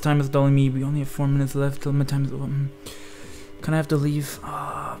guy, his time is dulling me. We only have 4 minutes left till my time is over. Can I have to leave?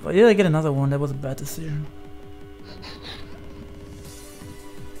 But yeah, I get another one. That was a bad decision.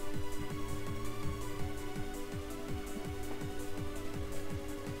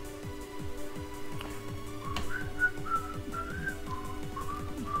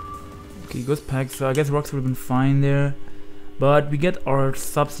 Okay, he goes pack, so I guess rocks would have been fine there. But we get our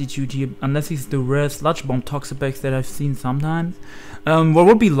substitute here, unless he's the rare sludge bomb Toxapex that I've seen sometimes. What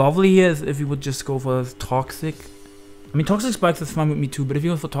would be lovely here is if he would just go for toxic. I mean, toxic spikes is fine with me too, but if he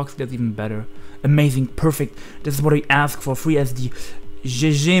goes for toxic, that's even better. Amazing, perfect. This is what we ask for. Free SD.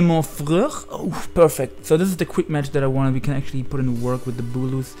 GG mon frère. Oh, perfect. So this is the quick match that I wanted. We can actually put in work with the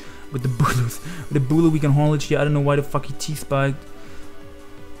Bulus. With the Bulu, we can haulage here. I don't know why the fuck he T-spiked.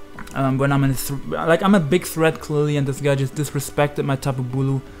 When I'm in like I'm a big threat clearly, and this guy just disrespected my Tapu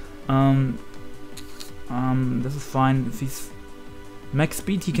Bulu. This is fine. If he's max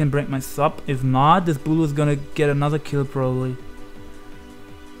speed, he can break my sub. If not, this Bulu is gonna get another kill probably.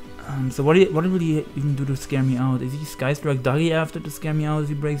 So what will he even do to scare me out? Is he Skystrike Duggy after to scare me out if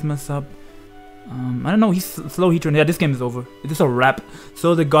he breaks my sub? I don't know. He's slow heat turn. Yeah, this game is over. It is a wrap.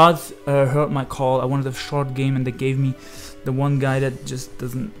 So the gods heard my call. I wanted a short game, and they gave me the one guy that just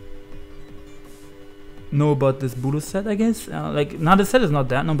doesn't know about this Bulu set, I guess. Like, now the set is not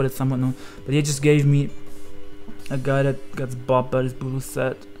that known, but it's somewhat known. But he just gave me a guy that gets bopped by this Bulu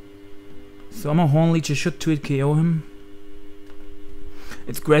set. So I'm a Horn Leech. I should 2-hit KO him.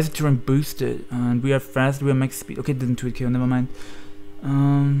 It's Grassy Terrain boosted, and we are fast. We are max speed. Okay, didn't 2-hit KO. Never mind.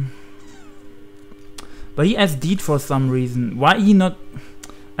 But he SD'd for some reason. Why he not?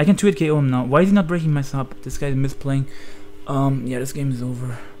 I can 2-hit KO him now. Why is he not breaking my sub? This guy is misplaying. Yeah, this game is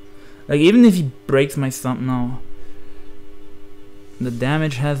over. Like, even if he breaks my stump now, the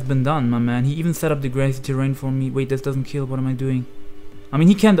damage has been done, my man. He even set up the Grassy Terrain for me. Wait, this doesn't kill. What am I doing? I mean,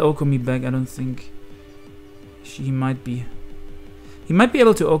 he can't Oko me back, I don't think. He might be. He might be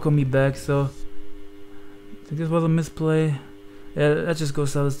able to Oko me back, so I think this was a misplay. Yeah, let's just go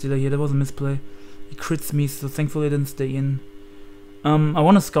Celestealer here. That was a misplay. He crits me, so thankfully I didn't stay in. I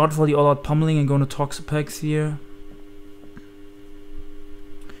want to scout for the all-out pummeling and go into Toxapex here.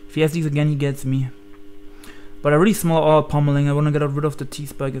 If he has these again, he gets me. But a really small all-out pummeling. I want to get rid of the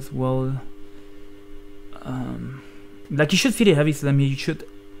T-spike as well. Like, you should feed a heavy slam here. You should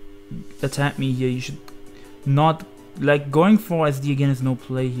attack me here. You should not, like, going for SD again is no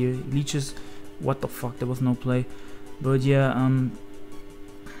play here. Leeches, what the fuck? There was no play. But yeah,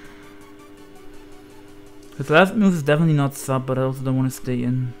 his last move is definitely not sub, but I also don't want to stay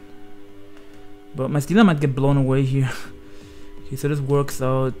in. But my Stealer might get blown away here. Okay, so this works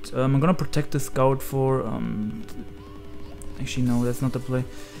out. I'm gonna protect the scout for actually no, that's not the play.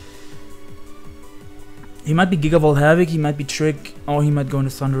 He might be Gigavolt Havoc, he might be Trick, or he might go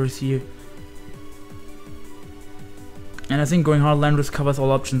into Thunderous here. And I think going hard Landorus covers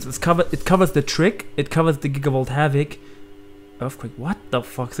all options. It covers the Trick, it covers the Gigavolt Havoc. Earthquake, what the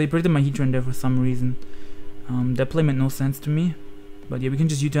fuck? So he predicted my Heatran there for some reason. That play made no sense to me. But yeah, we can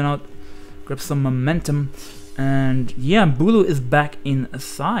just U-turn out, grab some momentum. And yeah, Bulu is back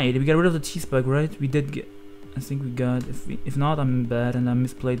inside. We got rid of the T-spike, right? We did get, I think we got, if not, I'm bad and I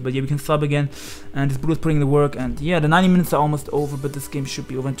misplayed. But yeah, we can sub again, and this Bulu is putting in the work. And yeah, the 90 minutes are almost over, but this game should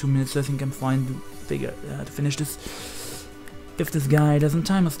be over in 2 minutes, so I think I'm fine to finish this. If this guy doesn't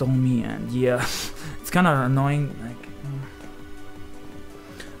timer stall me, and yeah, it's kind of annoying. Like,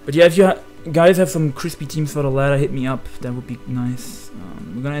 but yeah, if you Guys have some crispy teams for the ladder, hit me up, that would be nice.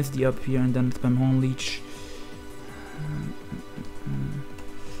 We're gonna SD up here and then spam Horn Leech.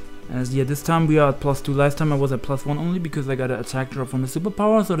 As yeah, this time we are at +2. Last time I was at +1 only because I got an attack drop from the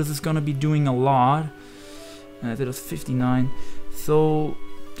superpower, so this is gonna be doing a lot. As it was 59. So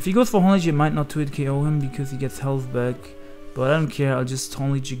if he goes for Horn Leech, it might not 2-hit KO him because he gets health back. But I don't care, I'll just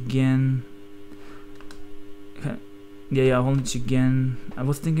Horn Leech again. Okay. Yeah, Horn Leech again. I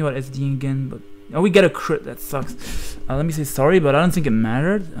was thinking about SDing again, but oh, we get a crit, that sucks. Let me say sorry, but I don't think it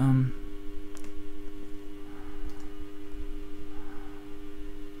mattered.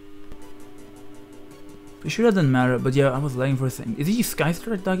 It sure doesn't matter, but yeah, I was lagging for a second. Is he Sky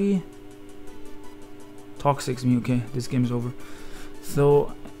Strike, Dougie? Toxic's me, okay, this game's over.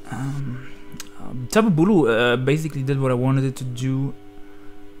 So, Tapu Bulu basically did what I wanted it to do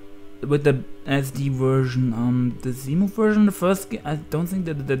with the SD version. The Z-move version, the first game, I don't think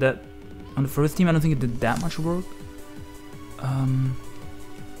that it did that. On the first team, I don't think it did that much work. I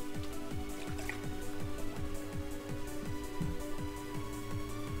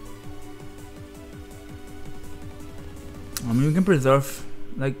mean, we can preserve,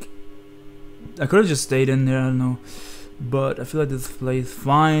 like, I could have just stayed in there, I don't know, but I feel like this play is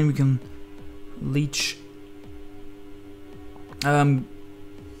fine. We can leech.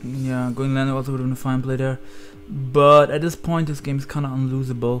 Yeah, going land also would have been a fine play there, but at this point this game is kind of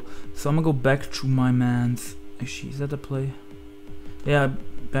unlosable, so I'm gonna go back to my man's. Actually, is that the play? Yeah,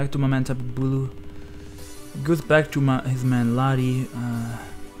 back to my man Tapu Bulu. Goes back to his man Lari.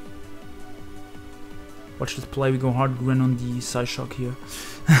 Watch this play, we go hard grin on the side shock here.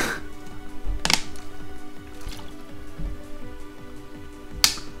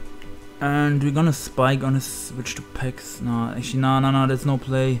 And we're gonna spike, gonna switch to Pex. No, actually, no, there's no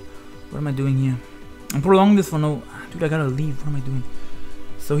play. What am I doing here? I'm prolonging this for no. Dude, I gotta leave. What am I doing?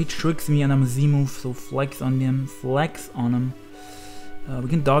 So he tricks me and I'm a Z move, so flex on him. Flex on him. We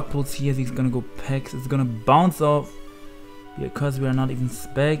can Dark Pulse here, so he's gonna go Pex. It's gonna bounce off because we are not even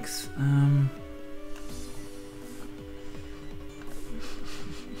specs.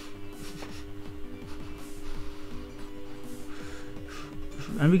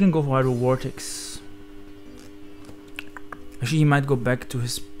 And we can go for Hydro Vortex. Actually, he might go back to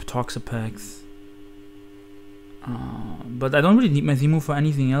his Toxapex. But I don't really need my Z-move for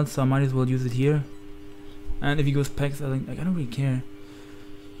anything else, so I might as well use it here. And if he goes Pex, I don't really care.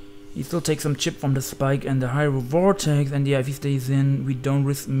 He still takes some chip from the spike and the Hydro Vortex, and yeah, if he stays in, we don't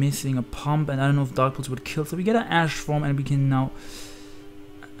risk missing a pump, and I don't know if Dark Pulse would kill, so we get an Ash form, and we can now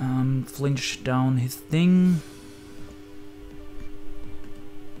flinch down his thing.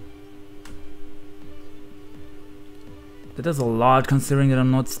 That does a lot considering that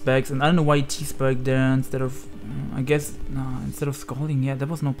I'm not specs, and I don't know why he T-spiked there instead of, I guess, no, instead of scalding. Yeah, that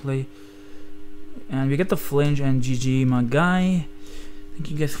was no play. And we get the flinch and GG, my guy. Thank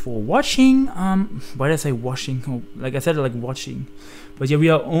you guys for watching. Why did I say watching? Oh, like I said, like watching. But yeah, we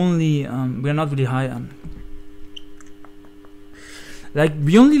are only, we are not really high. Like,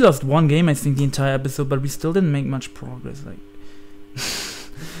 we only lost one game, I think, the entire episode, but we still didn't make much progress. Like,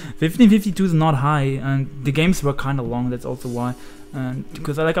 1552 is not high, and the games were kind of long. That's also why.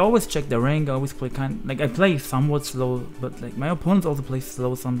 Because I always check the rank. I always play I play somewhat slow, but like my opponents also play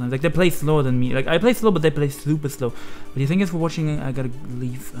slow sometimes. Like they play slower than me. Like I play slow, but they play super slow. But you thank you for watching. I gotta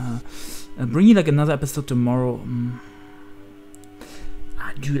leave. I'll bring you like another episode tomorrow.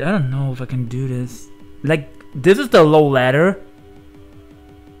 Dude, I don't know if I can do this. Like this is the low ladder,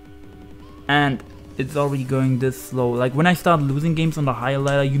 and it's already going this slow. Like when I start losing games on the higher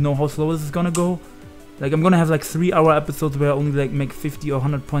ladder, you know how slow this is gonna go. Like I'm gonna have like 3-hour episodes where I only like make 50 or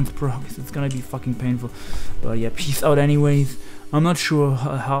 100 points per hour. It's gonna be fucking painful. But yeah, peace out anyways. I'm not sure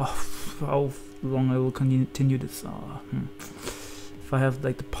how long I will continue this. If I have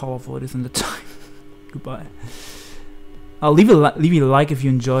like the power for this and the time. Goodbye. I'll leave you a like if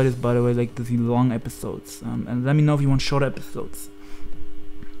you enjoyed this, by the way, like these long episodes. And let me know if you want shorter episodes.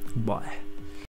 Bye.